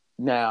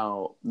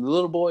 Now, the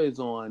little boy is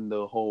on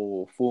the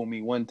whole fool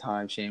me one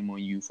time, shame on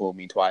you, fool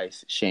me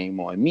twice, shame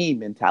on me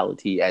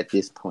mentality at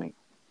this point.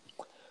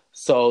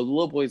 So the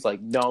little boy's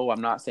like, no,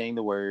 I'm not saying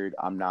the word.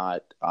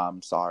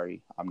 I'm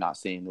sorry. I'm not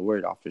saying the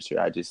word, officer.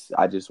 I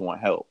just want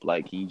help.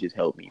 Like, can you just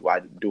help me? Why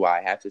do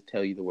I have to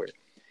tell you the word?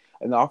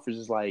 And the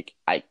officer's like,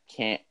 I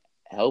can't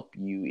help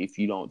you if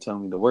you don't tell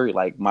me the word.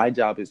 Like, my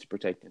job is to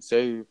protect and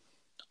serve.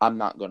 I'm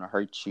not going to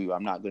hurt you.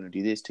 I'm not going to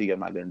do this to you. I'm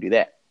not going to do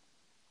that.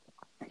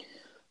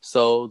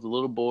 So the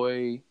little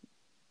boy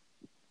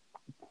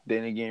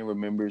then again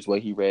remembers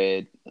what he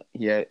read.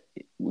 It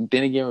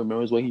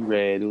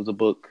was a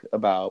book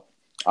about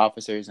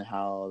officers and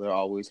how they'll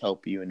always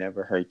help you and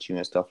never hurt you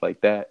and stuff like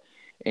that.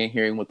 And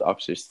hearing what the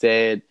officer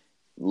said,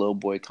 the little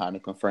boy kind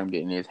of confirmed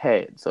it in his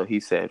head. So he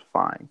said,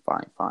 fine.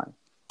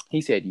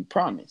 He said, you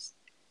promise.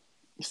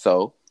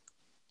 So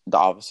The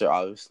officer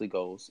obviously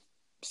goes,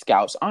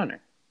 Scout's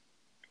honor.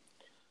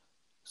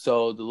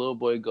 So the little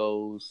boy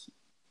goes,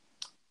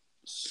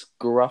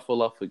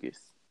 Scruffaluffagus.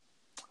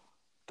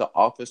 The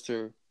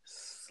officer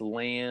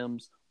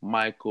slams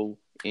Michael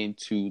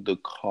into the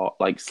car,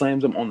 like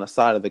slams him on the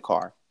side of the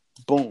car.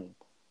 Boom.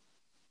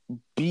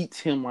 Beats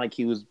him like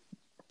he was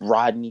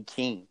Rodney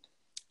King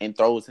and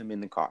throws him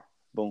in the car.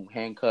 Boom.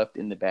 Handcuffed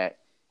in the back.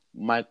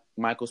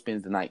 Michael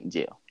spends the night in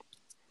jail.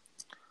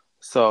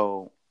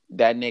 So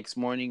that next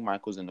morning,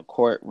 Michael's in the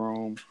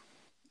courtroom,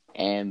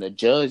 and the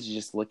judge is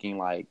just looking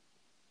like,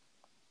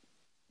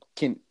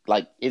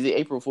 is it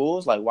April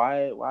Fool's? Like,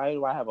 why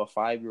do I have a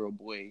 5-year-old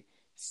boy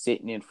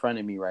sitting in front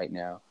of me right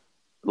now?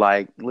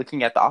 Like,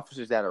 looking at the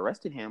officers that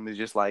arrested him is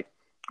just like,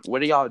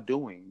 what are y'all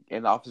doing?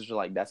 And the officers are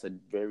like, that's a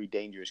very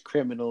dangerous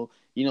criminal,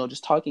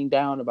 just talking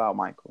down about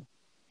Michael.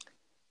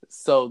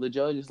 So the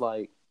judge is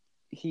like,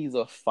 he's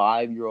a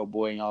 5-year-old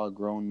boy and y'all are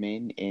grown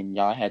men and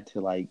y'all had to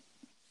like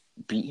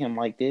beat him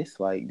like this.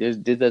 Like, this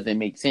doesn't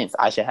make sense.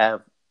 I should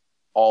have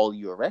all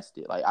you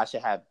arrested. Like,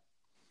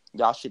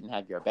 y'all shouldn't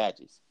have your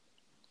badges.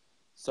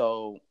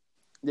 So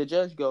the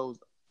judge goes,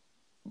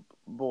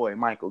 boy,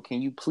 Michael,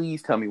 can you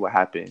please tell me what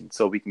happened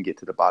so we can get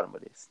to the bottom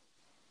of this?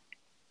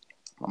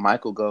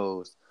 Michael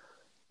goes,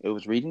 it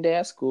was reading day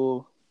at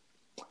school.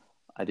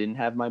 I didn't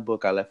have my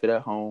book. I left it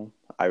at home.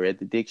 I read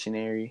the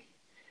dictionary.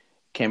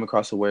 Came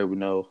across a word with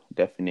no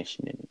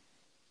definition in it.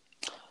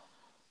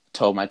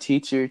 Told my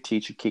teacher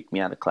kicked me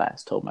out of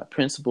class. Told my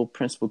principal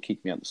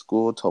kicked me out of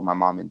school. Told my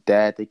mom and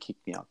dad, they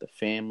kicked me out the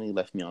family,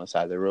 left me on the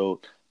side of the road.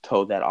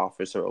 Told that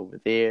officer over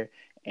there,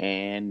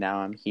 and now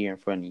I'm here in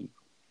front of you.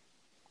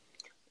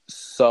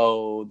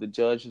 So the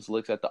judge just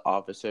looks at the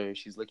officer.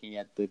 She's looking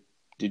at the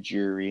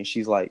jury, and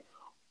she's like,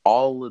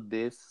 all of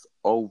this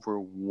over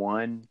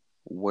one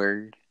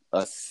word,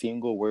 a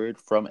single word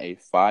from a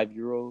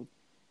 5-year-old.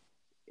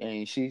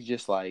 And she's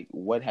just like,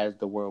 what has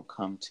the world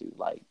come to?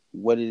 Like,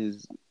 what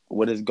is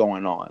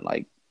going on?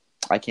 Like,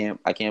 I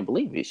can't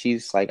believe it.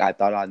 She's like, I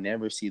thought I'd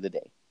never see the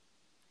day.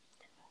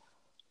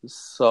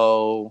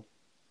 So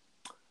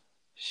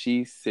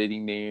she's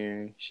sitting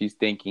there, she's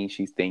thinking,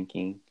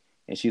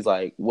 and she's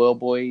like, well,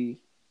 boy,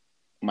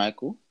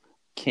 Michael,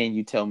 can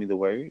you tell me the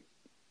word?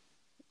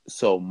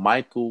 So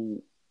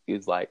Michael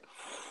is like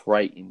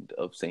frightened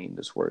of saying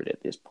this word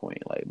at this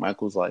point. Like,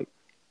 Michael's like,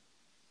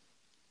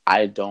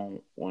 I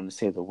don't want to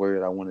say the word.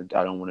 I don't want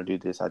to do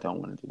this. I don't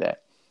want to do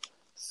that.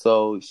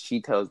 So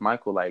she tells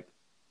Michael, like,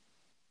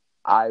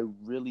 I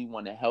really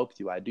want to help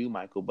you. I do,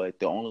 Michael, but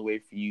the only way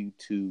for you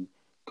to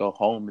go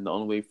home and the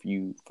only way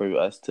for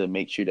us to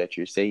make sure that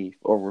you're safe,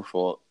 or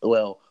for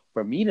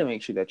me to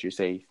make sure that you're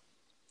safe,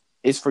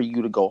 is for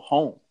you to go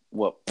home.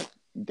 Well,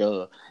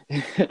 duh.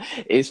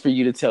 It's for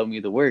you to tell me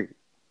the word.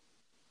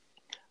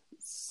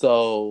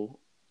 So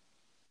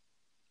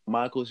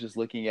Michael's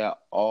looking at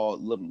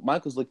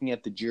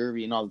the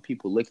jury and all the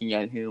people looking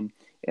at him,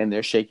 and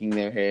they're shaking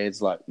their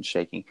heads,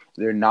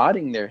 they're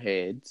nodding their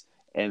heads,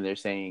 and they're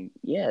saying,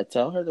 yeah,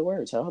 tell her the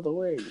word.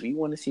 We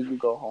want to see you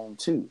go home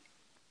too.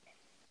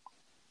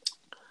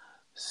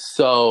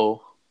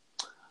 So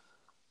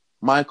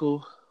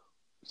Michael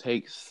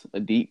takes a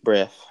deep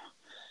breath,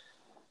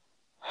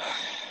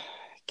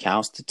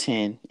 counts to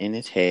 10 in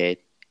his head,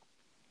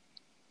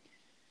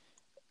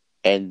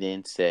 and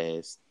then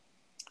says,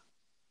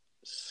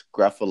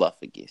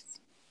 Scruffaluffagus.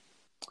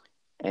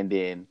 And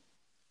then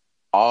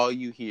all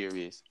you hear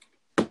is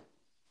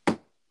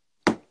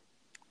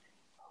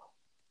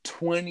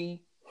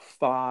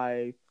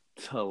 25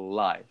 to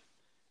life.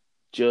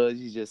 Judge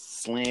is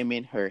just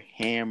slamming her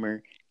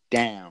hammer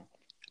down.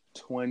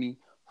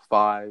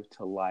 25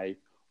 to life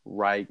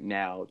right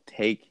now.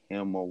 Take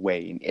him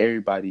away. And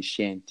everybody's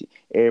chanting.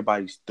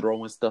 Everybody's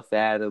throwing stuff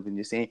at him and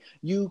just saying,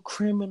 you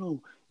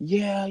criminal.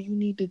 Yeah, you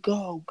need to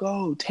go.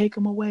 Take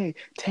him away.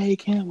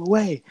 Take him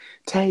away.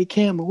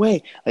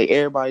 Like,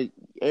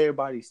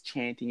 everybody's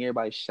chanting.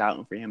 Everybody's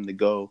shouting for him to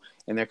go.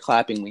 And they're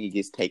clapping when he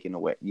gets taken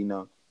away,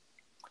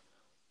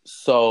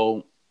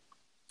 So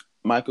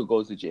Michael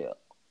goes to jail.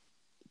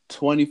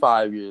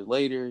 25 years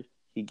later,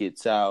 he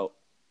gets out.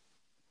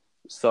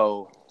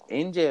 So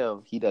in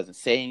jail, he doesn't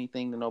say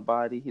anything to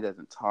nobody. He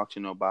doesn't talk to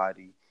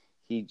nobody.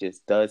 He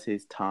just does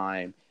his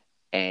time,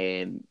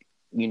 and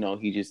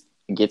he just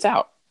gets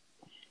out.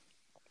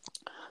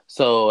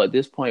 So at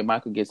this point,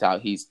 Michael gets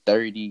out. He's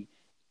 30.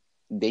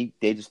 They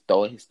just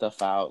throw his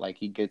stuff out. Like,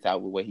 he gets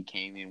out with what he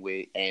came in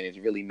with, and it's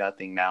really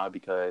nothing now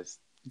because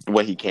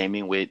what he came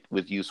in with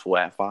was useful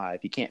at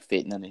 5. He can't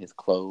fit none of his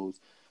clothes.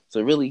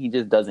 So really, he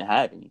just doesn't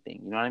have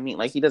anything. You know what I mean?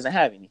 Like, he doesn't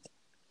have anything.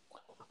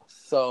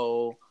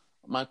 So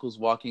Michael's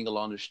walking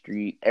along the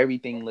street.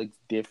 Everything looks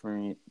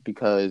different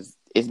because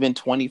it's been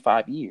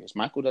 25 years.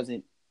 Michael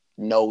doesn't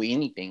know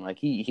anything. Like,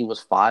 he was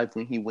 5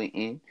 when he went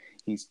in.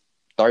 He's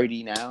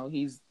 30 now.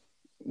 He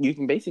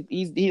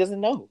doesn't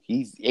know.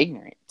 He's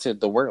ignorant to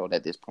the world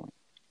at this point.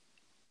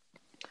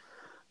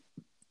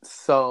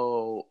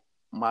 So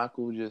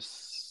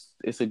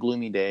it's a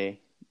gloomy day.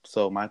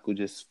 So Michael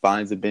just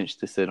finds a bench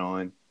to sit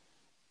on,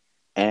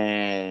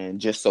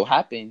 and just so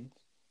happens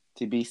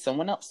to be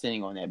someone else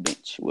sitting on that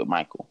bench with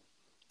Michael.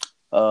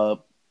 A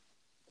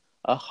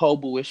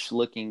hobo-ish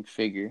looking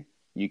figure,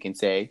 you can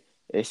say,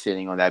 is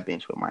sitting on that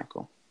bench with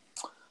Michael.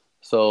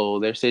 So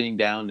they're sitting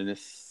down in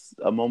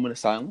a moment of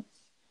silence.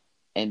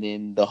 And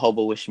then the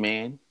hobo-ish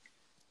man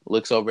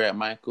looks over at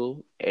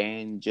Michael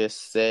and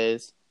just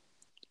says,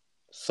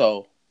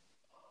 "So,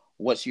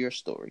 what's your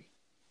story?"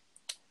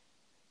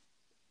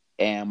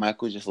 And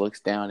Michael just looks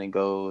down and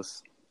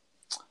goes,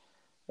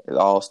 "It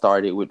all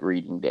started with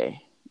reading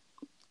day."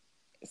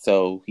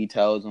 So he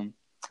tells him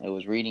it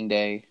was reading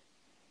day.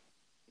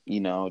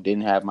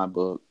 Didn't have my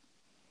book.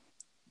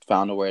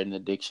 Found a word in the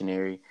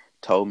dictionary.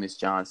 Told Miss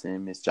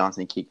Johnson. Miss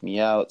Johnson kicked me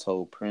out.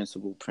 Told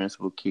principal.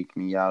 Principal kicked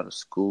me out of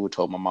school.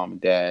 Told my mom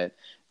and dad.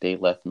 They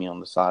left me on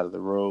the side of the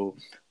road.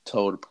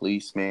 Told a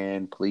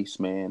policeman.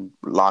 Policeman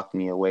locked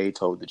me away.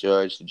 Told the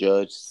judge. The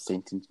judge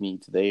sentenced me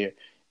to there.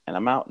 And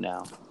I'm out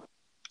now.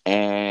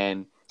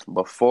 And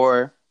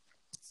before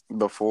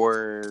the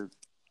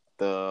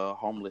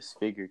homeless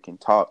figure can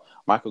talk,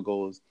 Michael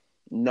goes,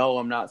 "No,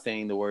 I'm not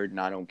saying the word, and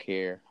I don't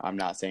care. I'm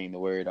not saying the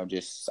word. I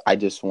just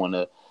want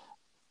to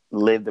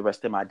live the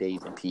rest of my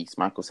days in peace."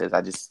 Michael says,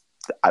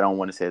 I don't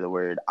want to say the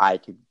word. I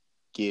could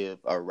give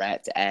a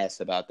rat's ass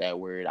about that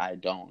word. I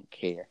don't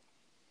care."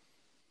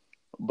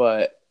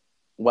 But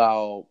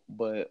Michael,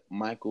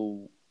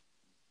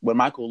 when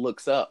Michael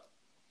looks up,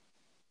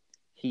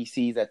 he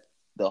sees that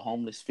the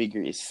homeless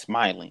figure is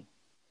smiling.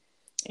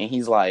 And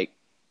he's like,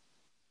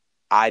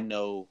 "I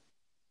know."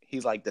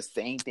 He's like, "The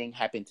same thing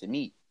happened to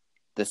me.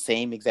 The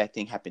same exact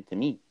thing happened to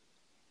me.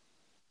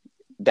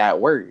 That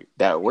word.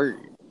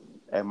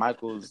 And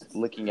Michael's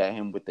looking at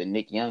him with the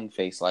Nick Young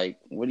face, like,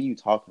 "What are you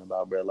talking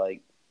about, bro?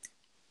 Like,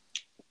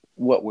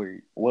 what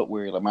word? What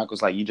word?" Like,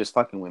 Michael's like, "You just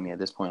fucking with me at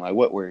this point. Like,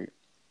 what word?"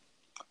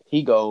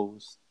 He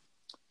goes,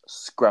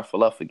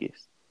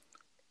 "Scruffaluffagus."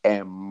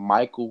 And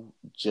Michael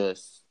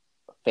just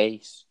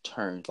face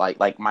turns.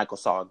 Like Michael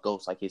saw a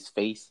ghost. Like, his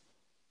face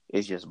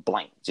is just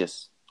blank.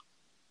 Just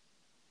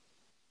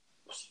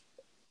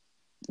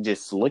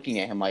looking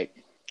at him like,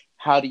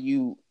 how do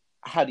you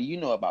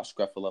know about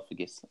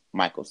Scruffaluffagus?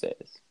 Michael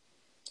says.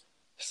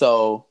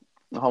 So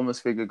the homeless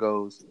figure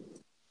goes,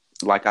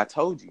 "Like I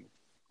told you,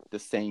 the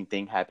same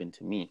thing happened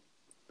to me."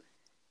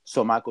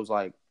 So Michael's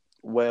like,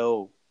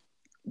 "Well,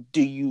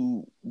 did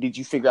you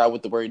figure out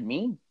what the word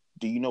means?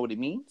 Do you know what it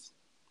means?"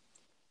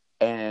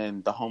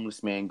 And the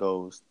homeless man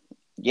goes,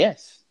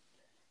 Yes,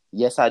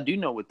 I do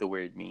know what the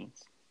word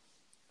means."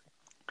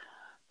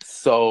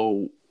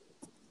 So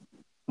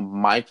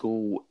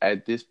Michael,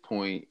 at this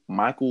point,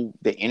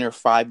 the inner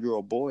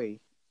 5-year-old boy,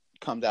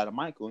 comes out of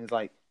Michael and is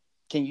like,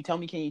 "Can you tell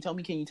me? Can you tell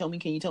me? Can you tell me?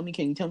 Can you tell me?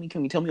 Can you tell me?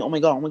 Can you tell me? Oh my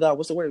God,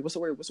 what's the word? What's the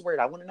word? What's the word?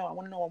 I want to know. I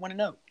want to know. I want to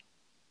know."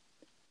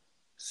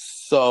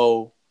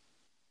 So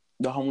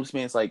the homeless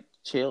man's like,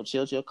 chill,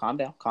 calm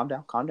down.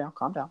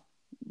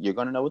 You're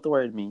going to know what the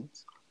word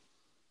means."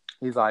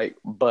 He's like,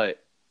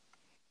 "But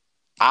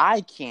I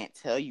can't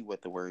tell you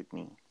what the word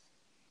means."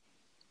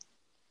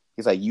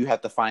 He's like, "You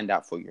have to find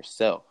out for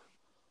yourself."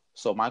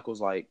 So Michael's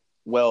like,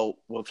 well,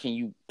 can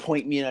you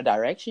point me in a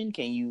direction?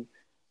 Can you,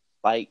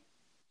 like,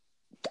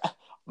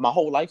 my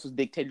whole life was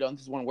dictated on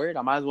this one word.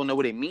 I might as well know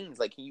what it means.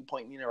 Like, can you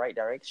point me in the right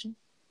direction?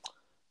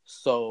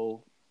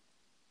 So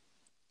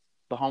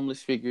the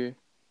homeless figure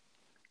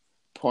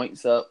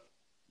points up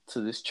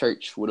to this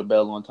church with a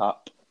bell on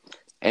top.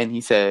 And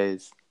he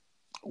says,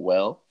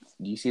 "Well,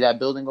 do you see that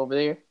building over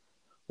there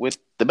with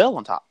the bell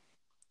on top?"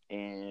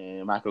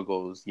 And Michael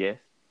goes, "Yes."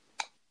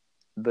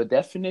 The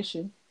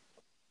definition,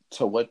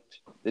 I'm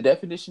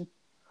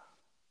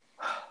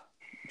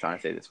trying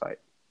to say this right.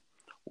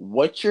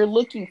 What you're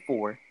looking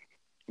for,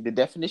 the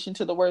definition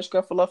to the word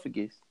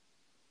Scruffaluffagus,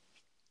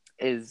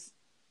 is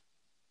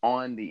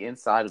on the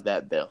inside of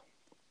that bell.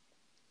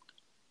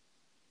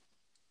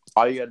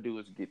 All you gotta do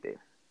is get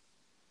there.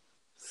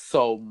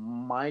 So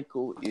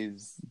Michael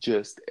is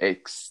just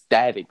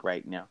ecstatic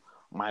right now.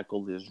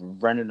 Michael is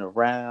running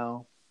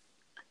around.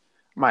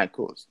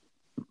 Michael's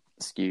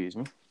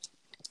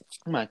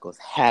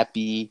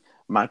happy.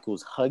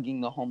 Michael's hugging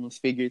the homeless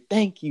figure.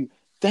 Thank you.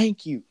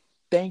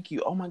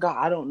 Oh my God,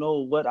 I don't know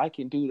what I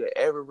can do to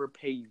ever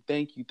repay you.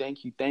 Thank you.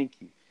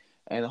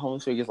 And the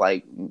homeless figure's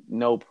like,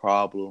 "No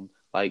problem.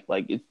 Like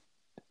it's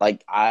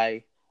like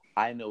I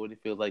know what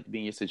it feels like to be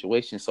in your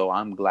situation, so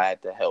I'm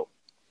glad to help."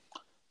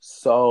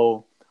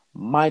 So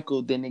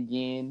Michael, then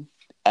again,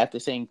 after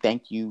saying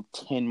thank you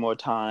 10 more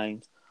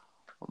times,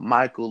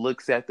 Michael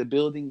looks at the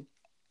building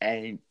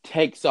and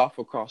takes off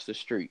across the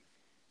street.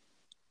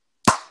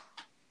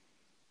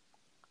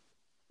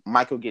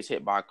 Michael gets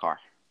hit by a car.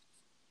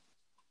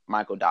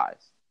 Michael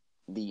dies.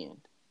 The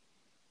end.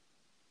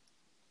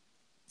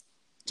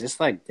 Just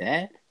like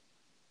that?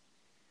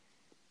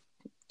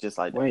 Just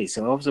like that. Wait,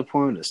 so what was the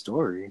point of the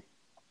story?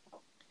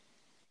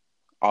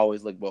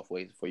 Always look both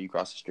ways before you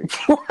cross the street.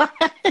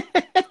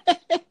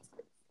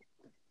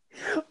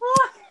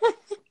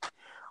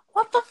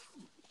 What the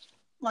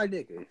my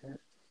nigga?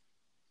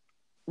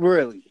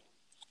 Really?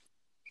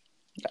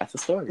 That's the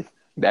story.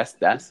 That's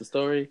the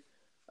story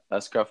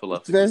of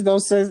Scruffaluffagus. There's no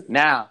sense.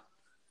 Now,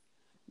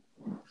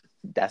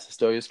 That's the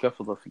story of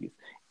Scruffaluffagus.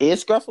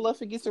 Is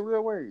Scruffaluffagus a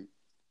real word?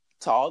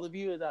 To all the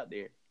viewers out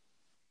there.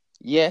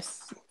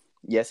 Yes.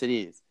 Yes, it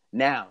is.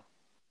 Now,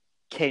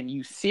 can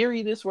you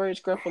Siri this word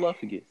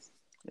Scruffaluffagus?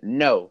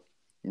 No.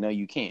 No,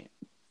 you can't.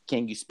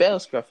 Can you spell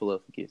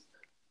Scruffaluffagus?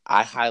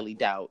 I highly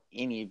doubt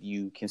any of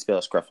you can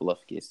spell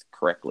Scruffaluffagus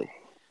correctly.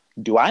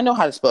 Do I know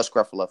how to spell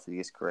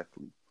Scruffaluffagus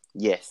correctly?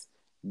 Yes.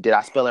 Did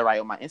I spell it right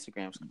on my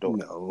Instagram story?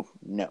 No.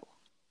 No.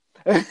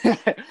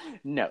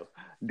 No.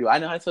 Do I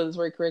know how to spell this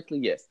word correctly?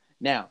 Yes.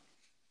 Now,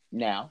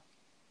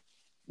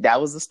 that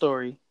was the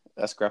story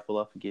of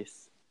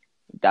Scruffaluffagus.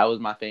 That was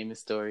my famous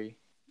story.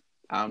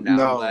 I'm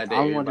glad that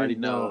everybody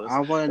knows.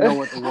 I want to know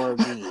what the word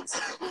means.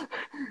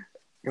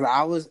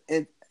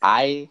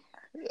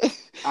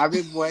 I've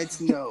been wanting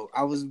to know.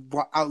 I was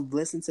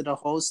listening to the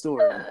whole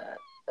story.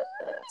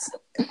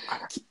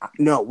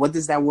 No, what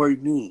does that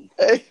word mean?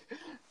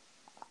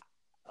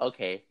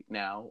 Okay,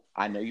 now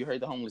I know you heard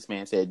the homeless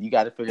man said you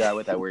got to figure out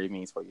what that word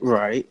means for you.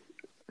 Right.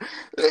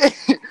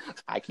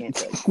 I can't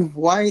tell you.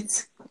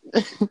 What?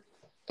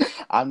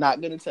 I'm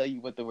not gonna tell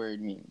you what the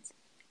word means.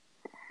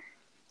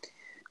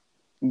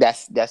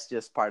 That's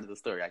just part of the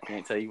story. I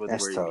can't tell you what the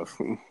word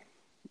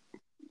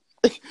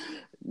means.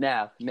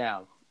 Now,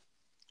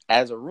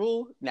 as a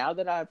rule, now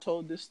that I've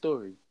told this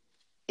story,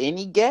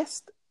 any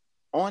guest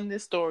on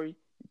this story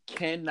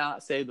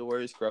cannot say the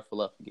word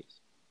Scruffaluffagus.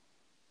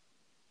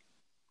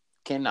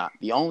 Cannot.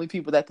 The only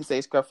people that can say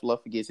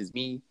Scruffaluffagus is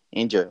me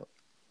and Gerald.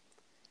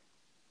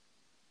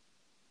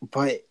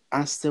 But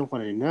I still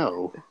want to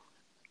know.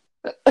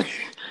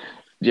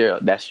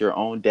 Gerald, that's your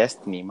own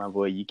destiny, my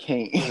boy. You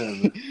can't.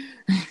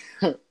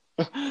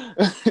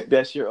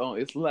 That's your own.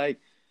 It's like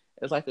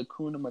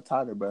Hakuna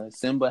Matata, bro.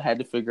 Simba had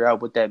to figure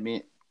out what that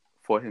meant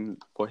for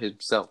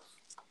himself.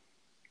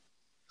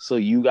 So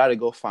you got to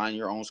go find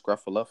your own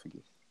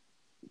Scruffaluffagus.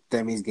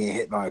 That means getting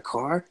hit by a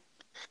car?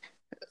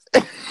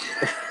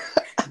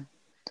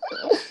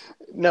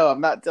 No,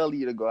 I'm not telling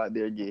you to go out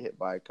there and get hit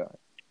by a car.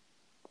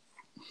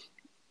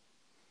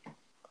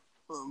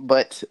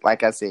 But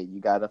like I said, you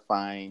got to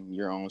find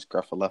your own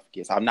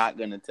Scruffaluffagus. I'm not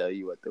going to tell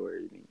you what the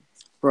word means.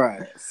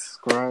 Right.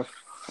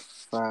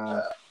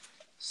 Are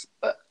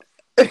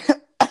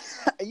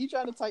you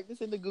trying to type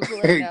this into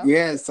Google right now?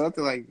 Yeah,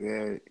 something like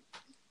that.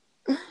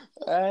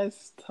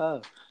 That's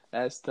tough.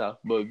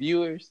 But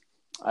listeners,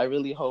 I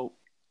really hope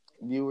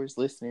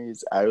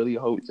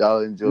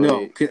y'all enjoy it.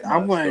 No, because I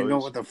want to know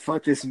what the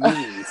fuck this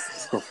means.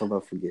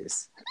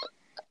 Scruffaluffagus.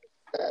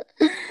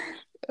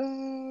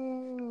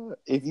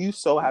 If you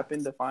so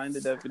happen to find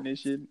the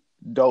definition,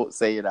 don't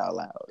say it out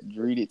loud.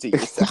 Read it to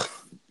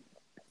yourself.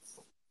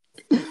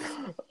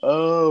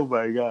 Oh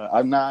my god.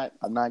 I'm not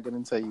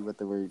gonna tell you what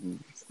the word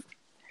means.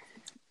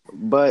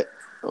 But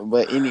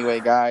anyway,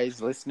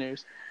 guys,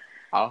 listeners,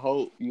 I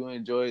hope you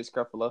enjoy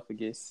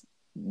Scruffaluffagus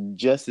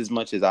just as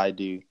much as I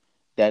do.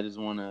 That is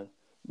one of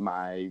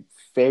my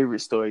favorite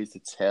stories to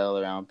tell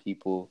around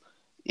people.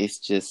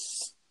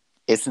 It's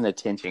an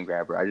attention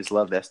grabber. I just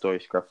love that story,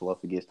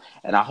 Scruffaluffagus.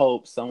 And I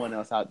hope someone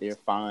else out there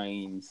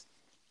finds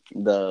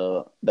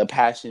the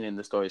passion in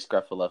the story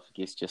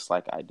Scruffaluffagus just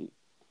like I do.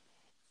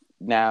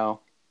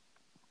 Now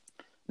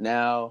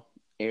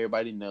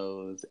everybody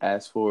knows.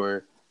 As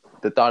for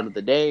the thought of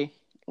the day,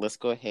 let's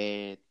go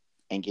ahead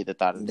and get the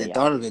thought of the day. The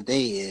thought of the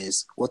day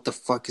is, what the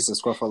fuck is a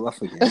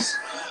Scruffaluffagus?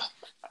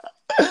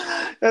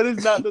 That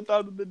is not the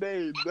thought of the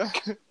day.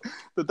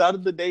 The thought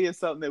of the day is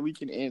something that we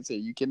can answer.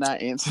 You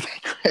cannot answer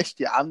that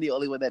question. I'm the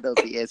only one that knows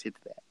the answer to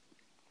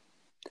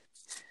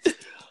that.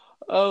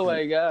 Oh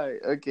my god.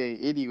 Okay,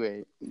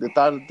 anyway, the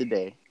thought of the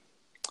day.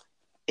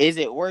 Is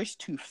it worse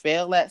to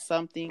fail at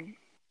something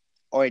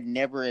or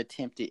never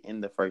attempt it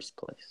in the first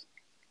place?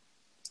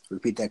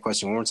 Repeat that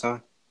question one more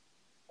time.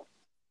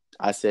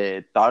 I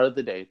said thought of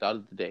the day,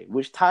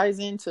 which ties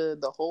into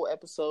the whole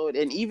episode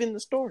and even the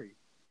story.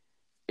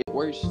 Is it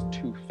worse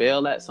to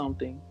fail at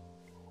something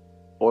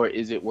or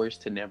is it worse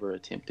to never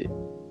attempt it?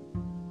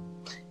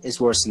 It's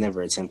worse to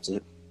never attempt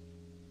it.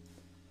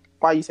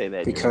 Why you say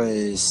that?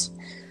 Because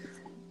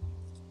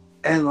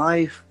in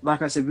life,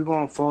 like I said, we're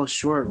going to fall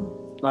short.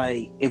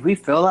 Like, if we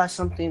fail at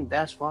something,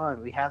 that's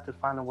fine. We have to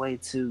find a way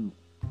to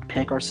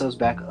pick ourselves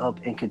back up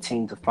and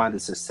continue to find the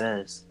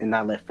success and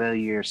not let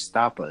failure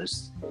stop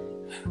us.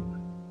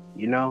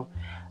 You know,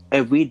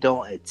 if we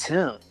don't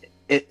attempt,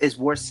 it's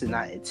worse to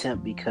not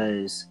attempt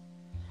because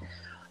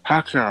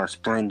how can I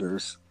explain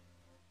this?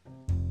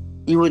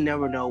 You would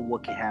never know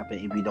what can happen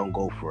if you don't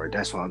go for it.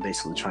 That's what I'm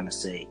basically trying to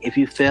say. If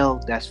you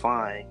fail, that's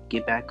fine.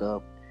 Get back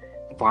up,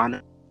 find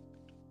it,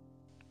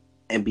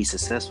 and be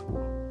successful.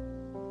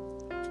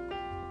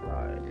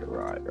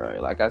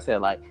 Right. Like I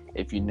said, like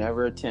if you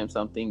never attempt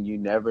something, you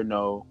never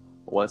know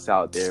what's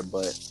out there.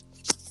 But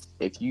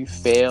if you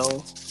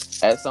fail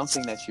at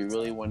something that you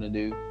really want to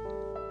do,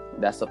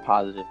 that's a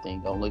positive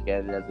thing. Don't look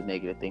at it as a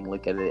negative thing.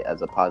 Look at it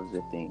as a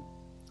positive thing.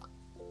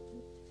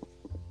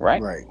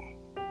 Right? Right.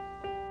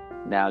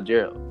 Now,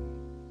 Gerald,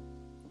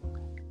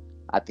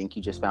 I think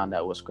you just found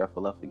out what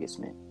Scruffaluffagus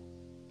meant.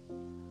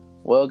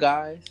 Well,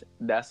 guys,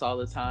 that's all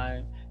the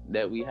time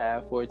that we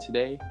have for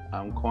today.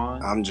 I'm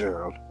Quan. I'm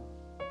Gerald.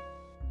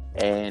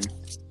 And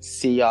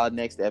see y'all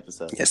next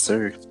episode. Yes,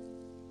 sir.